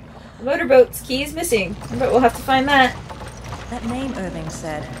here. Motorboat's key is missing, but we'll have to find that. That name Irving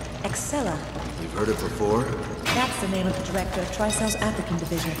said, Excella. You've heard it before? That's the name of the director of Tricell's African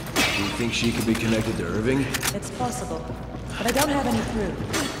division. Do you think she could be connected to Irving? It's possible, but I don't have any proof.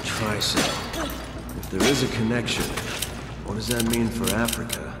 Tricell. If there is a connection, what does that mean for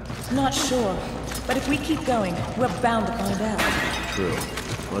Africa? Not sure, but if we keep going, we're bound to find out. True.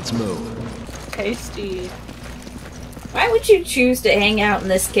 Let's move. Tasty. Why would you choose to hang out in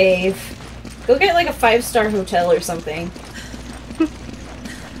this cave? Go get like a 5-star hotel or something.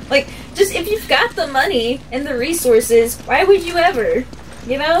 Like, just if you've got the money and the resources, why would you ever?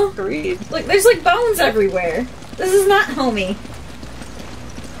 You know? Agreed. Look, there's like bones everywhere. This is not homey.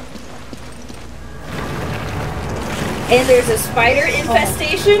 And there's a spider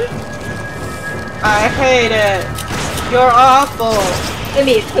infestation. I hate it. You're awful. Let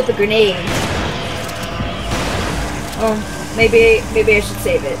me equip a grenade. Oh, maybe I should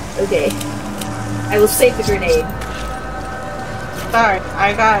save it. Okay. I will save the grenade. Sorry,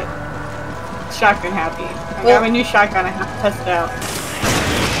 I got shotgun happy. I got my new shotgun, I have to test it out.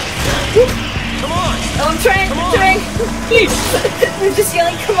 Come on! Oh, I'm trying! I'm just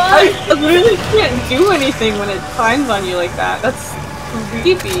yelling, come on! I literally can't do anything when it climbs on you like that. That's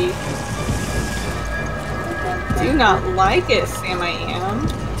creepy. Do not like it, Sam I am.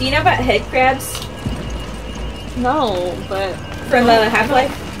 Do you know about head crabs? No, but... From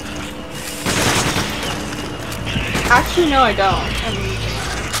Half-Life? Actually, no, I don't.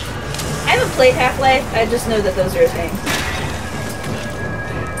 I haven't played Half-Life, I just know that those are a thing.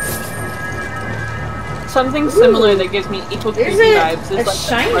 Something similar that gives me equal creepy vibes is like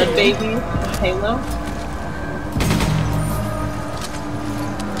shiny. the baby Halo.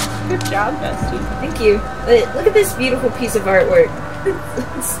 Good job, bestie. Thank you. Look at this beautiful piece of artwork.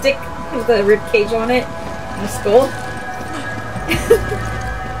 Stick with a rib cage on it. And a skull.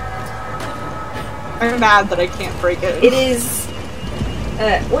 I'm mad that I can't break it. It is...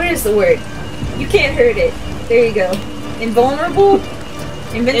 what is the word? You can't hurt it. There you go. Invulnerable?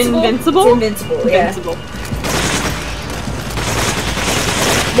 Invincible? Invincible? It's invincible, yeah. Invincible.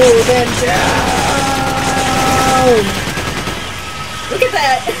 Move them down! Look at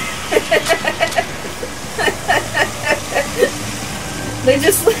that! They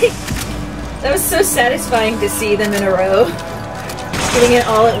just like... That was so satisfying to see them in a row. Getting it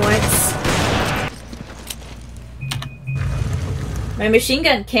all at once. My machine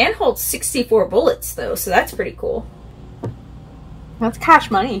gun can hold 64 bullets, though, so that's pretty cool. That's cash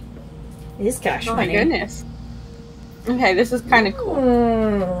money. It is cash money. Oh my goodness. Okay, this is kind of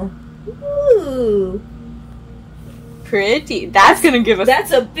cool. Ooh. Pretty. That's gonna give us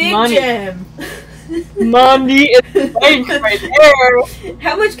That's a big money. gem. Money is bank right there.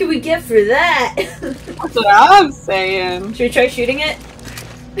 How much can we get for that? That's what I'm saying. Should we try shooting it?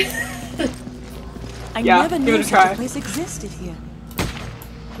 I Yeah, never give knew it a such try. a place existed here.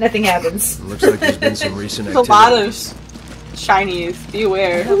 Nothing happens. It looks like there's been some recent There's a activity. lot of shinies. Be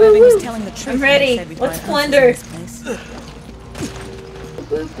aware. Irving was telling the truth. I'm when he ready. said we'd Let's find answers plunder. in this place.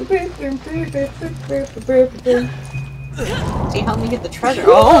 See, help me get the treasure.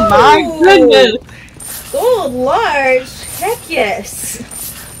 Oh my goodness! Gold large? Heck yes.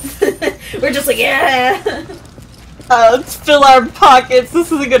 We're just like, yeah. Let's fill our pockets.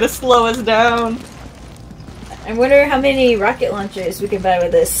 This isn't gonna slow us down. I wonder how many rocket launchers we can buy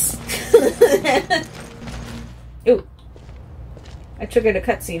with this. Ooh. I triggered a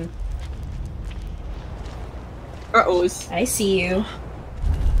cutscene. Uh-ohs. I see you.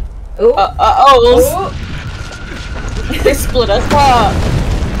 Ooh. Uh-ohs. Ooh. They split us up.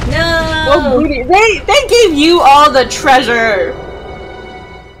 No! Oh, booty. They gave you all the treasure.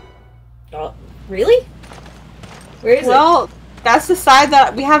 Oh, really? Where is it? Well, that's the side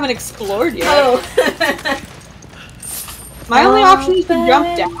that we haven't explored yet. Oh. My only option is to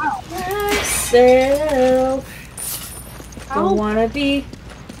jump down. Myself. I wanna be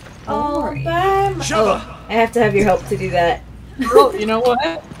all by myself. Oh, I have to have your help to do that. Oh, you know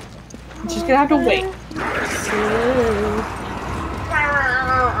what? I'm just gonna have to wait.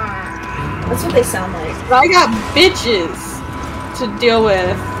 That's what they sound like. I got bitches to deal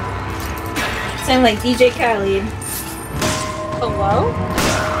with. Sound like DJ Khaled. Hello?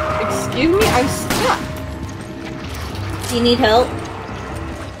 Excuse me? I'm stuck. Do you need help?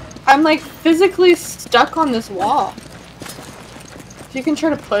 I'm like physically stuck on this wall. If you can try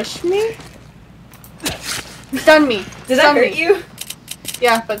to push me? Stun me. Did that hurt you?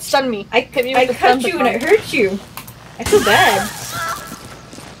 Yeah, but stun me. I cut you and it hurt you. I feel bad.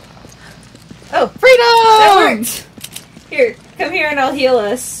 Oh, freedom! That worked. Here, come here and I'll heal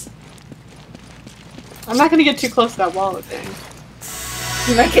us. I'm not gonna get too close to that wall thing.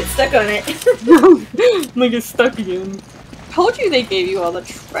 You might get stuck on it. I'm gonna get stuck again. Told you they gave you all the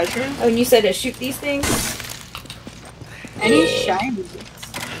treasure. Oh, and you said to shoot these things? Any shiny?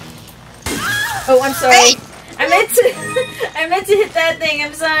 Oh, I'm sorry. I meant to hit that thing.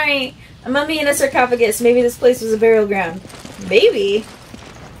 I'm sorry. A mummy in a sarcophagus. Maybe this place was a burial ground. Maybe.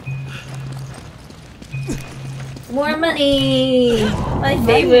 More money. My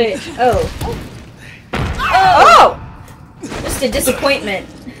favorite. Oh. Oh! Just a disappointment.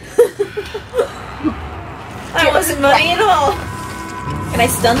 That wasn't money at all. Can I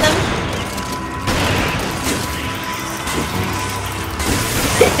stun them?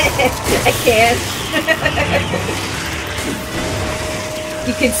 I can.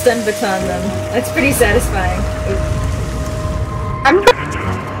 You can stun baton them. That's pretty satisfying. I'm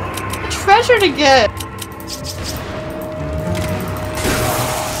treasure to get.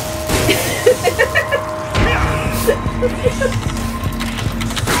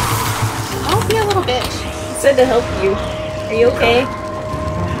 Don't be a little bitch. I said to help you. Are you okay?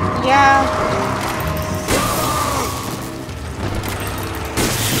 Yeah.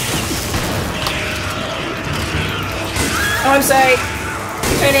 Oh, I'm sorry.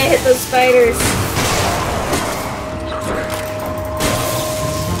 I'm trying to hit those spiders.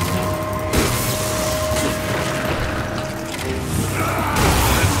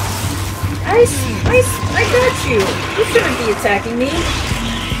 I got you. You shouldn't be attacking me.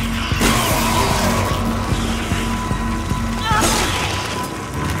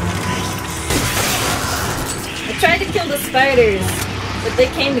 I tried to kill the spiders, but they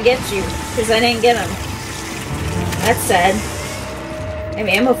came to get you, because I didn't get them. That's sad. I have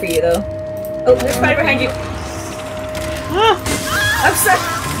ammo for you, though. Oh, there's a spider behind you. I'm sorry.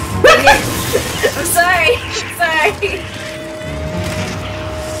 I'm sorry. Sorry.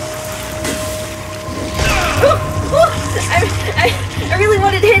 I really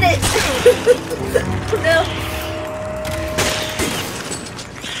wanted to hit it. No.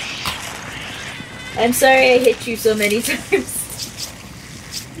 I'm sorry I hit you so many times.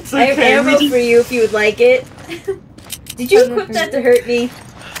 Okay, I have ammo for you if you would like it. Did you equip that to hurt me?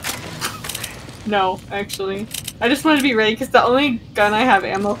 No, actually. I just wanted to be ready because the only gun I have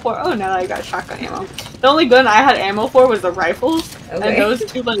ammo for. Oh, now I got shotgun ammo. The only gun I had ammo for was the rifles, Okay. and those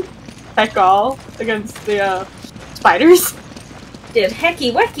two like heck all against the spiders. Did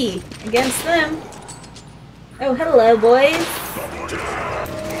hecky wecky against them. Oh, hello, boys.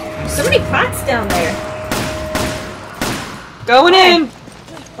 So many pots down there. Going in.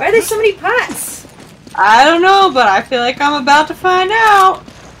 Why are there so many pots? I don't know, but I feel like I'm about to find out.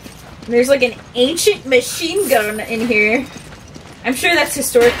 There's like an ancient machine gun in here. I'm sure that's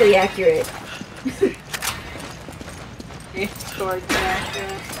historically accurate. Historically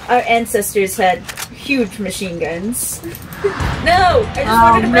accurate. Our ancestors had huge machine guns. No! I just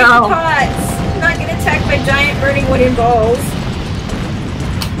wanted to break the pots! I'm not get attacked by giant burning wooden balls.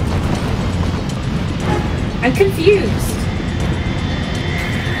 I'm confused.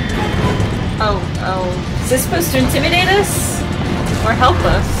 Oh. Is this supposed to intimidate us? Or help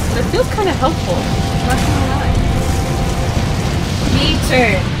us? It feels kind of helpful. Not gonna lie.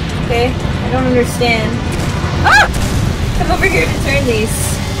 V-turn. Okay? I don't understand. Ah! Come over here to turn these.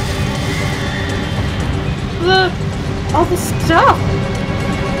 Look! All the stuff!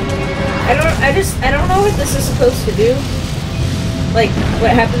 I don't know what this is supposed to do. Like,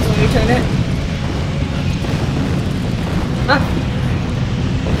 what happens when we turn it? Ah.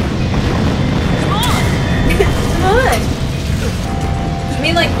 Come on! I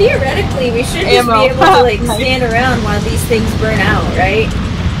mean, like, theoretically, we should just be able to, like, stand around while these things burn out, right?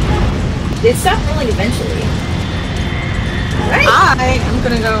 They stop rolling eventually. Right? I am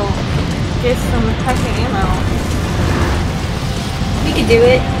gonna go get some heckin' ammo. We can do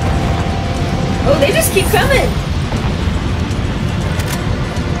it. Oh, they just keep coming!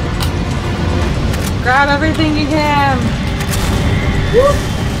 Grab everything you can! Woo.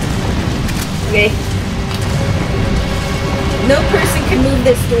 Okay. No person can move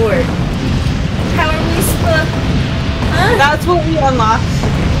this door. How are we supposed? Huh? That's what we unlocked.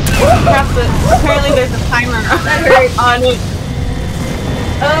 Apparently there's a timer That hurt. on it.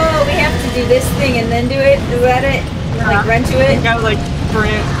 Oh, we have to do this thing and then do it? Is that it? Like, run to it? I gotta, like,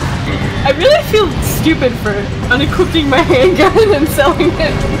 sprint. I really feel stupid for unequipping my handgun and selling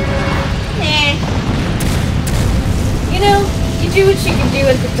it. Eh. You know, you do what you can do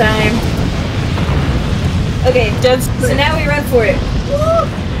at the time. Okay, so now we run for it. Woo!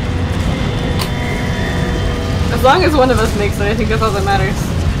 As long as one of us makes it, I think that's all that matters.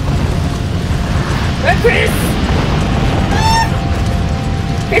 Run, Chris!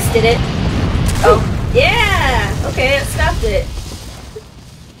 Chris did it. Oh, yeah! Okay, it stopped it.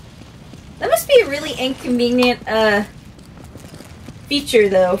 a really inconvenient feature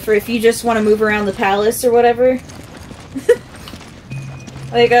though for if you just want to move around the palace or whatever.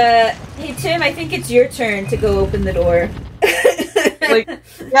 Like, hey Tim, I think it's your turn to go open the door. Like,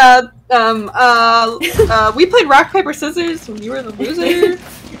 yeah, we played rock, paper, scissors when you were the loser.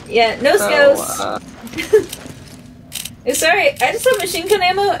 Yeah, no scopes. Sorry, I just have machine gun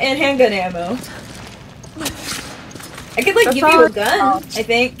ammo and handgun ammo. I could, like, give you a gun, I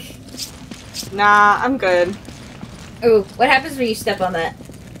think. Nah, I'm good. Ooh, what happens when you step on that?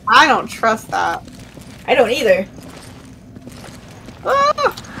 I don't trust that. I don't either.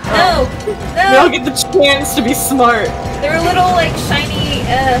 Ah! No! No! We don't get the chance to be smart. They're a little, like, shiny,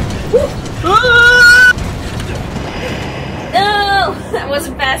 Ah! No! That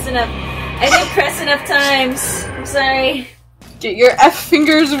wasn't fast enough. I didn't press enough times. I'm sorry. Get your F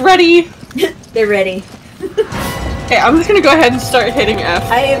fingers ready. They're ready. Okay, I'm just gonna go ahead and start hitting F.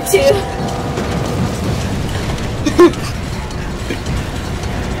 I am too.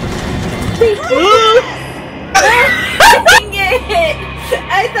 Dang it!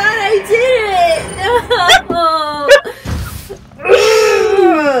 I thought I did it!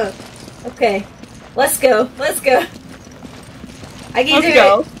 No! Okay. Let's go. Let's go. I can do it.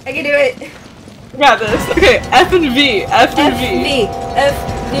 I can do it. Got this. Okay, F and V. F and V. F,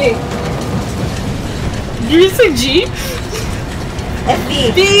 V. Did you say G? F,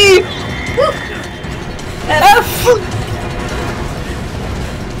 V. V! F!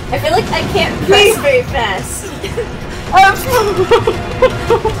 I feel like I can't press very fast. F!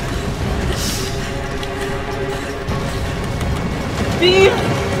 V!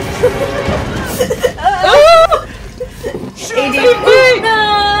 Oh! AD. No!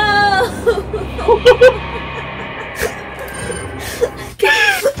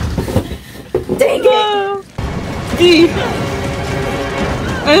 Dang it! V!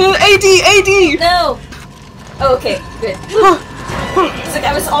 AD! AD! No! Oh, okay, good. It's like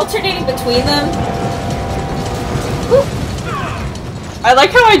I was alternating between them. I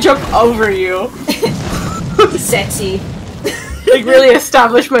like how I jumped over you. Sexy. Like, really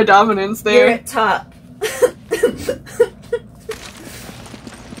establish my dominance there. You're at top.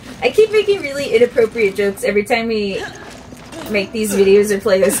 I keep making really inappropriate jokes every time we make these videos or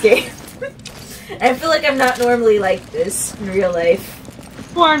play this game. I feel like I'm not normally like this in real life.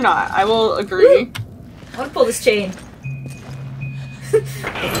 You are not, I will agree. Woo. I want to pull this chain.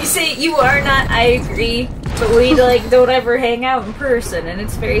 You say you are not, I agree, but we like don't ever hang out in person, and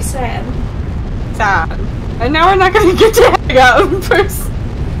it's very sad. Sad. And now we're not gonna get to hang out in person.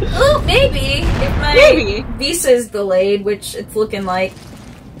 Oh, maybe if my visa's delayed, which it's looking like.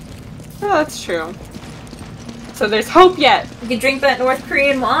 Oh, that's true. So there's hope yet. You can drink that North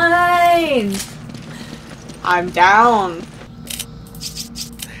Korean wine. I'm down.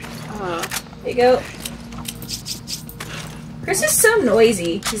 There you go. Chris is so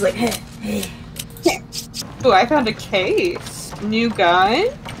noisy. He's like, hey, hey. Ooh, I found a case. New gun?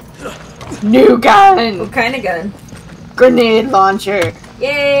 New gun! What kind of gun? Grenade launcher.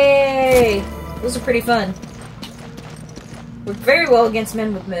 Yay! Those are pretty fun. Work very well against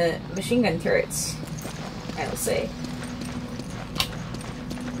men with machine gun turrets, I will say.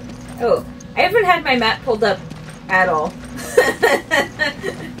 Oh, I haven't had my map pulled up at all.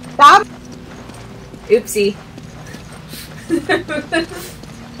 Stop! Oopsie.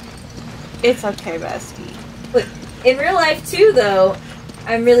 It's okay, bestie. Look, in real life too, though,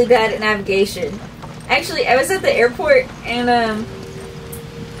 I'm really bad at navigation. Actually, I was at the airport, and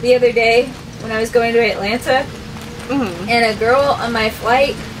the other day when I was going to Atlanta, and a girl on my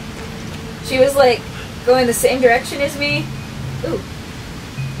flight, she was like going the same direction as me. Ooh,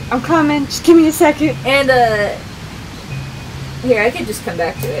 I'm coming. Just give me a second. and here, I could just come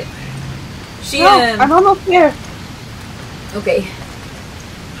back to it. She I'm almost there. Okay.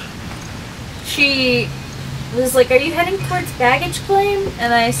 She was like, are you heading towards baggage claim?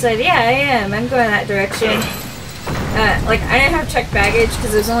 And I said, yeah, I am. I'm going that direction. Like, I didn't have checked baggage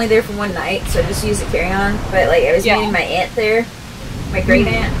because I was only there for one night, so I just used a carry-on. But, like, I was meeting my aunt there, my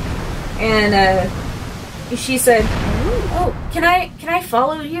great-aunt. And, she said, oh, can I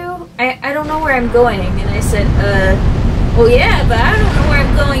follow you? I don't know where I'm going. And I said, well, yeah, but I don't know where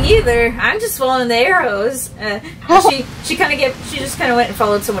I'm going either. I'm just following the arrows. She just kind of went and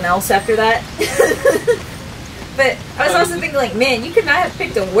followed someone else after that. But I was also thinking, like, man, you could not have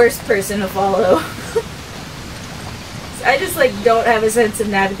picked a worse person to follow. I just, like, don't have a sense of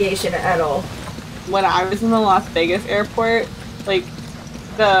navigation at all. When I was in the Las Vegas airport, like,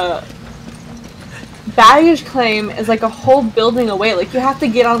 the baggage claim is, like, a whole building away. Like, you have to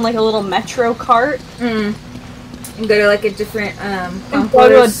get on, like, a little metro cart. and go to like a different and go to a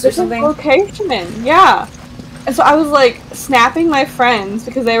concourse or different something. location. Yeah. And so I was like snapping my friends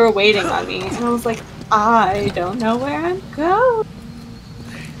because they were waiting on me, and I was like, I don't know where I'm going.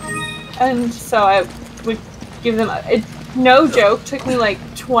 And so I would give them it. No joke, took me like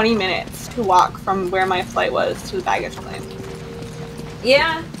 20 minutes to walk from where my flight was to the baggage claim.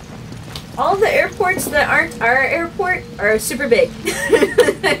 Yeah. All the airports that aren't our airport are super big.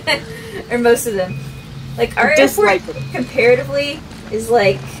 Or most of them. Like, our airport, comparatively, is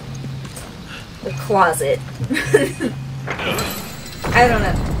like a closet. I don't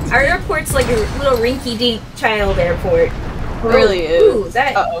know. Our airport's like a little rinky-dink child airport. It really is. Ooh,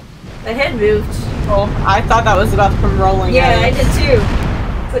 that head moved. Oh, I thought that was about to come rolling. Yeah, I did too.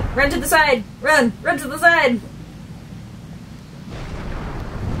 It's like, run to the side! Run! Run to the side!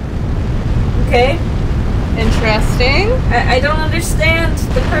 Okay. Interesting. I don't understand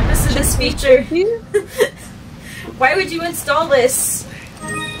the purpose of this feature. Why would you install this?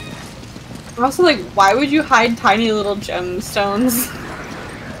 Also, like, why would you hide tiny little gemstones?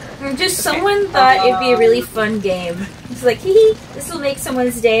 Just someone thought it'd be a really fun game. It's like, hee hee, this will make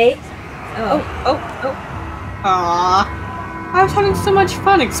someone's day. Oh. Aww. I was having so much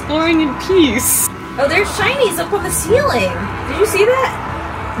fun exploring in peace. Oh, there's shinies up on the ceiling. Did you see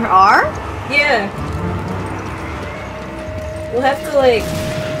that? There are? Yeah. We'll have to, like,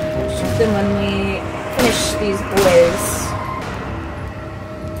 shoot them when we finish these boys.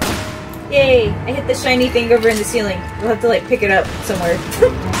 Yay! I hit the shiny thing over in the ceiling. We'll have to, like, pick it up somewhere.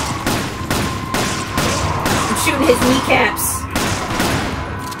 I'm shooting his kneecaps.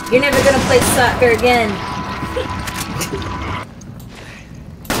 You're never gonna play soccer again.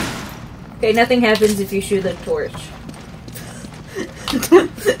 Okay, nothing happens if you shoot a torch.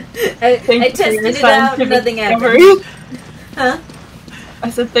 I tested it out, nothing happened. Huh? I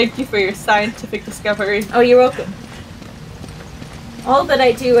said thank you for your scientific discovery. Oh, you're welcome. All that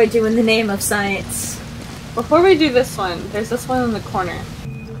I do in the name of science. Before we do this one, there's this one in the corner.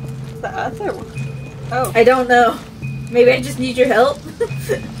 The other one? Oh. I don't know. Maybe I just need your help?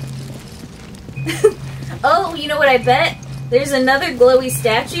 Oh, you know what I bet? There's another glowy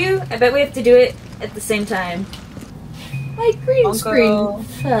statue. I bet we have to do it at the same time. My green screen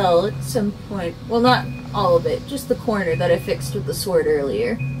fell at some point. Well, not all of it. Just the corner that I fixed with the sword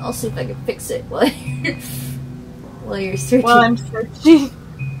earlier. I'll see if I can fix it while you're searching. While I'm searching.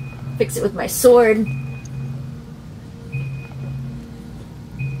 Fix it with my sword.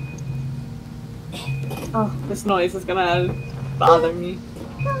 Oh, this noise is gonna bother me.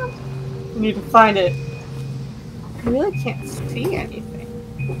 I need to find it. I really can't see anything.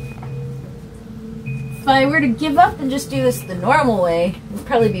 If I were to give up and just do this the normal way, it would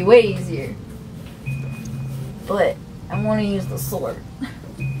probably be way easier. But I want to use the sword.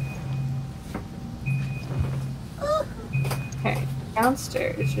 Okay,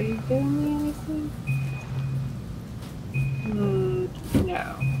 downstairs. Are you giving me anything?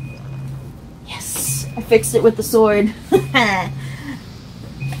 No. Yes, I fixed it with the sword.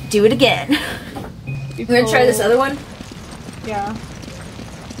 Do it again. You gonna try this other one? Yeah.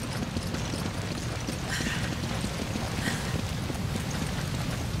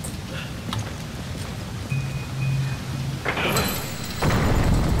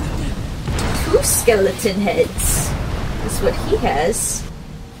 Two skeleton heads. That's what he has.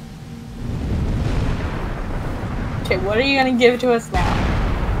 Okay, what are you gonna give to us now?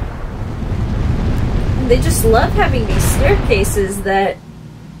 They just love having these staircases that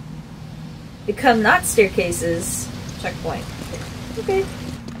become not staircases. Checkpoint. Okay.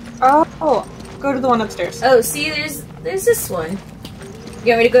 Oh, go to the one upstairs. Oh, see, there's this one.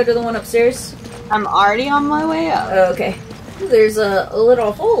 You want me to go to the one upstairs? I'm already on my way up. Oh, okay. There's a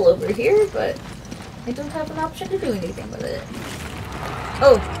little hole over here, but I don't have an option to do anything with it.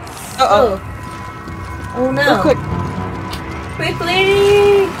 Oh. Uh-oh. Oh no. Go quick.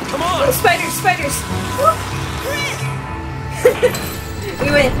 Quickly! Come on! Oh, spiders, spiders! We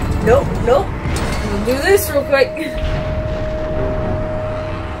went, nope, nope. We'll do this real quick.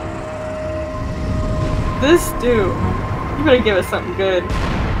 This dude. You better give us something good.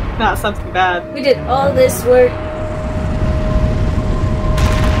 Not something bad. We did all this work.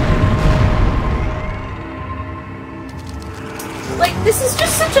 Like, this is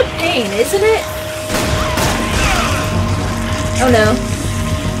just such a pain, isn't it? Oh no.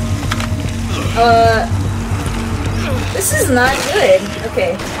 This is not good.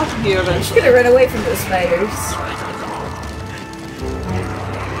 Okay. I'll be I'm just gonna run away from those spiders.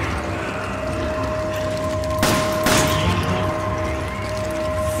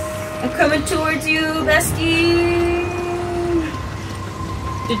 I'm coming towards you, bestie.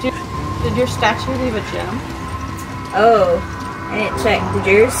 Did your statue leave a gem? Oh, I didn't check. Did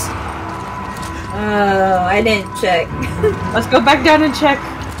yours? Oh, I didn't check. Let's go back down and check.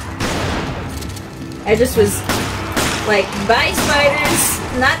 I just was like, bye spiders,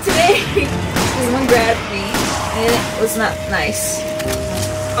 not today. Because one grabbed me, and it was not nice.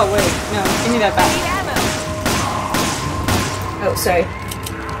 Oh wait, no, give me that back. Oh, sorry.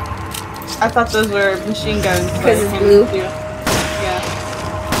 I thought those were machine guns. Because it's blue? Yeah.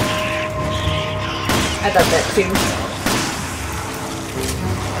 I thought that too.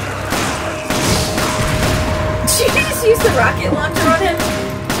 Did you just use the rocket launcher on him?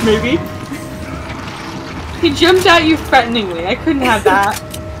 Maybe. He jumped at you threateningly. I couldn't have that.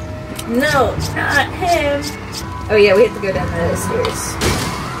 No, not him. Oh yeah, we have to go down the stairs.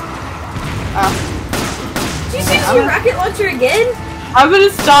 Did you just use your rocket launcher again? I'm gonna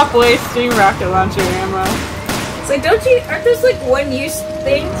stop wasting rocket launcher ammo. It's like, aren't those like one-use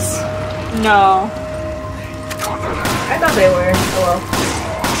things? No. I thought they were. Oh well.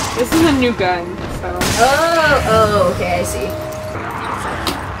 This is a new gun, so. Oh, okay, I see.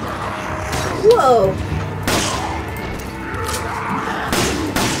 Whoa.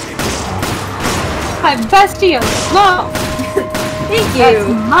 My bestie, no. Thank you.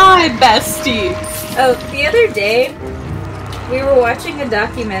 That's my bestie. Oh, the other day, we were watching a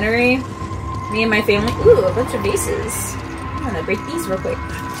documentary, me and my family. Ooh, a bunch of vases. I'm gonna break these real quick.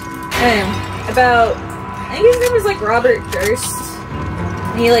 About, I think his name was like Robert Durst.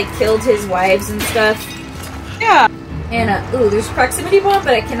 And he like killed his wives and stuff. Yeah. And ooh, there's a proximity bomb,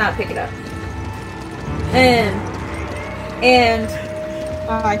 but I cannot pick it up. And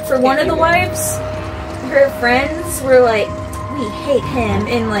for one of the wives, her friends were like, we hate him,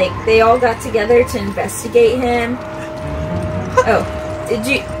 and like they all got together to investigate him. Oh,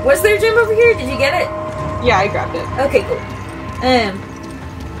 was there a gem over here? Did you get it? Yeah, I grabbed it. Okay, cool. And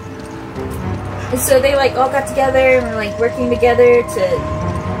so they like all got together and were like working together to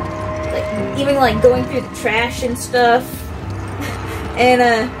like even like going through the trash and stuff. And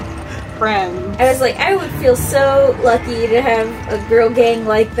friends. I was like, I would feel so lucky to have a girl gang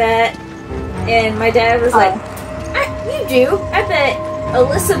like that. And my dad was like, you do. I bet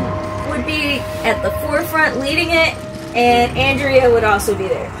Alyssa would be at the forefront leading it, and Andrea would also be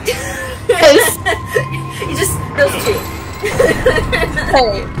there. You just, those two.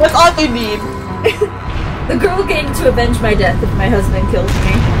 Hey, that's all they need. The girl gang to avenge my death if my husband kills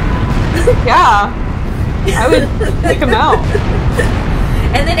me. Yeah. I would take him out.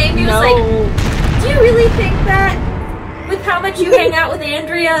 And then Amy was like, do you really think that? With how much you hang out with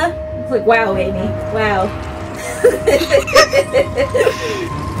Andrea? I was like, wow, Amy. Wow.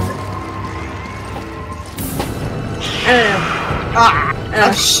 I don't know.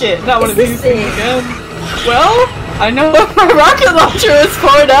 Oh shit, not one of these thing. again. Well, I know what my rocket launcher is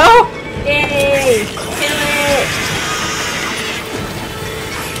for now! Yay! Kill it!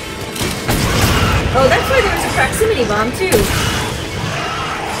 Oh, that's why there was a proximity bomb, too.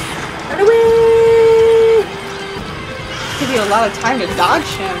 Run away! Give you a lot of time to dodge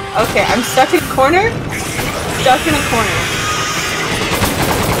him. Okay, I'm stuck in a corner. Stuck in a corner.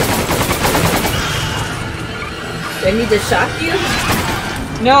 Do I need to shock you?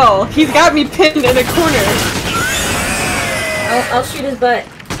 No, he's got me pinned in a corner. I'll shoot his butt.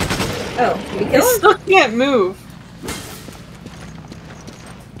 Oh, did we kill him? I still can't move.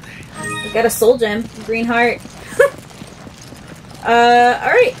 We got a soul gem. Green heart.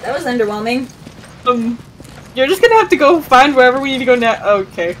 Alright, that was underwhelming. You're just gonna have to go find wherever we need to go now.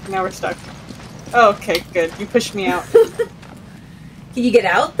 Okay, now we're stuck. Okay, good. You pushed me out. Can you get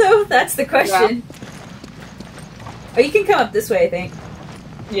out, though? That's the question. Yeah. Oh, you can come up this way, I think.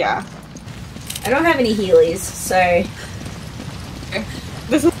 Yeah. I don't have any healies. Sorry. Okay.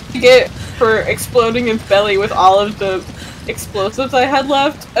 This is what you get for exploding its belly with all of the explosives I had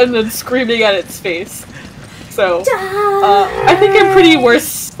left, and then screaming at its face. So, I think I'm pretty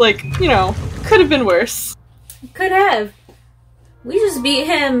worse, like, you know, could have been worse. Could have. We just beat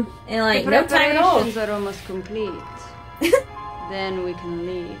him in, like, no time at all. The preparations are almost complete. Then we can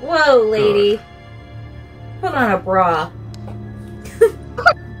leave. Whoa, lady. Put on a bra.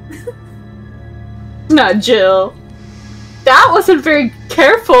 Not Jill. That wasn't very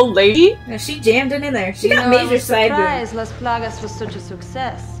careful, lady. No, she jammed it in there. She You got know, I major was side surprised boom. Las Plagas was such a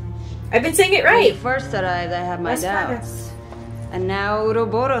success. I've been saying it When right. you first arrived, I had my Las doubts. Plagas. And now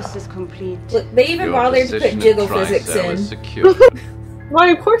Ouroboros is complete. Look, they even bothered to put jiggle physics in. Why,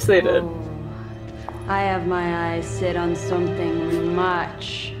 of course they did. Oh, I have my eyes set on something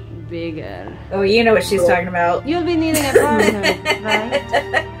much bigger. Oh, you know what she's talking about. You'll be needing a partner,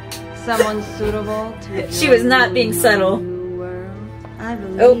 right? Someone suitable to She was not being subtle. new world. I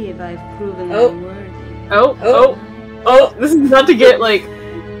believe I've proven I'm worthy. Oh. Oh, this is about to get like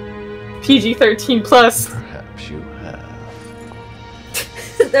PG-13 plus. Perhaps you have.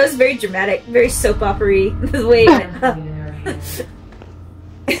 That was very dramatic, very soap opera-y. The way it went up.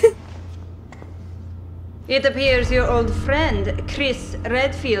 It appears your old friend, Chris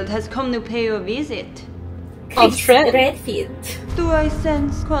Redfield, has come to pay you a visit. Chris Redfield. Do I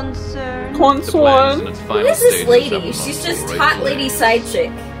sense concern? Concern. Who is this lady? She's just hot lady side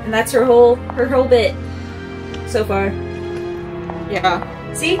chick, and that's her whole bit so far. Yeah.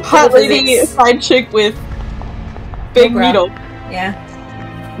 See, hot lady side chick with big needle. Yeah.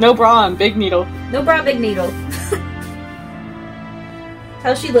 No bra and big needle. No bra, big needle.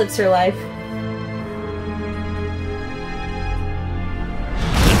 How she lives her life.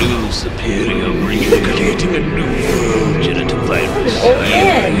 New superior recreating a new world genital virus. Oh,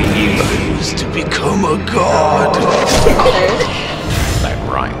 used to become a god. That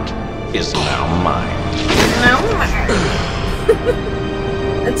right is now mine.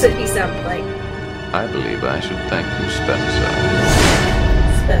 That's what he sounds like. I believe I should thank you, Spencer.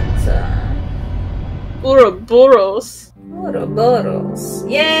 Spencer. Ouroboros. Ouroboros.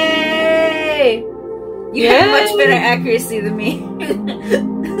 Yay! You have much better accuracy than me.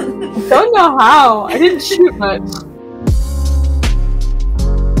 Don't know how. I didn't shoot much.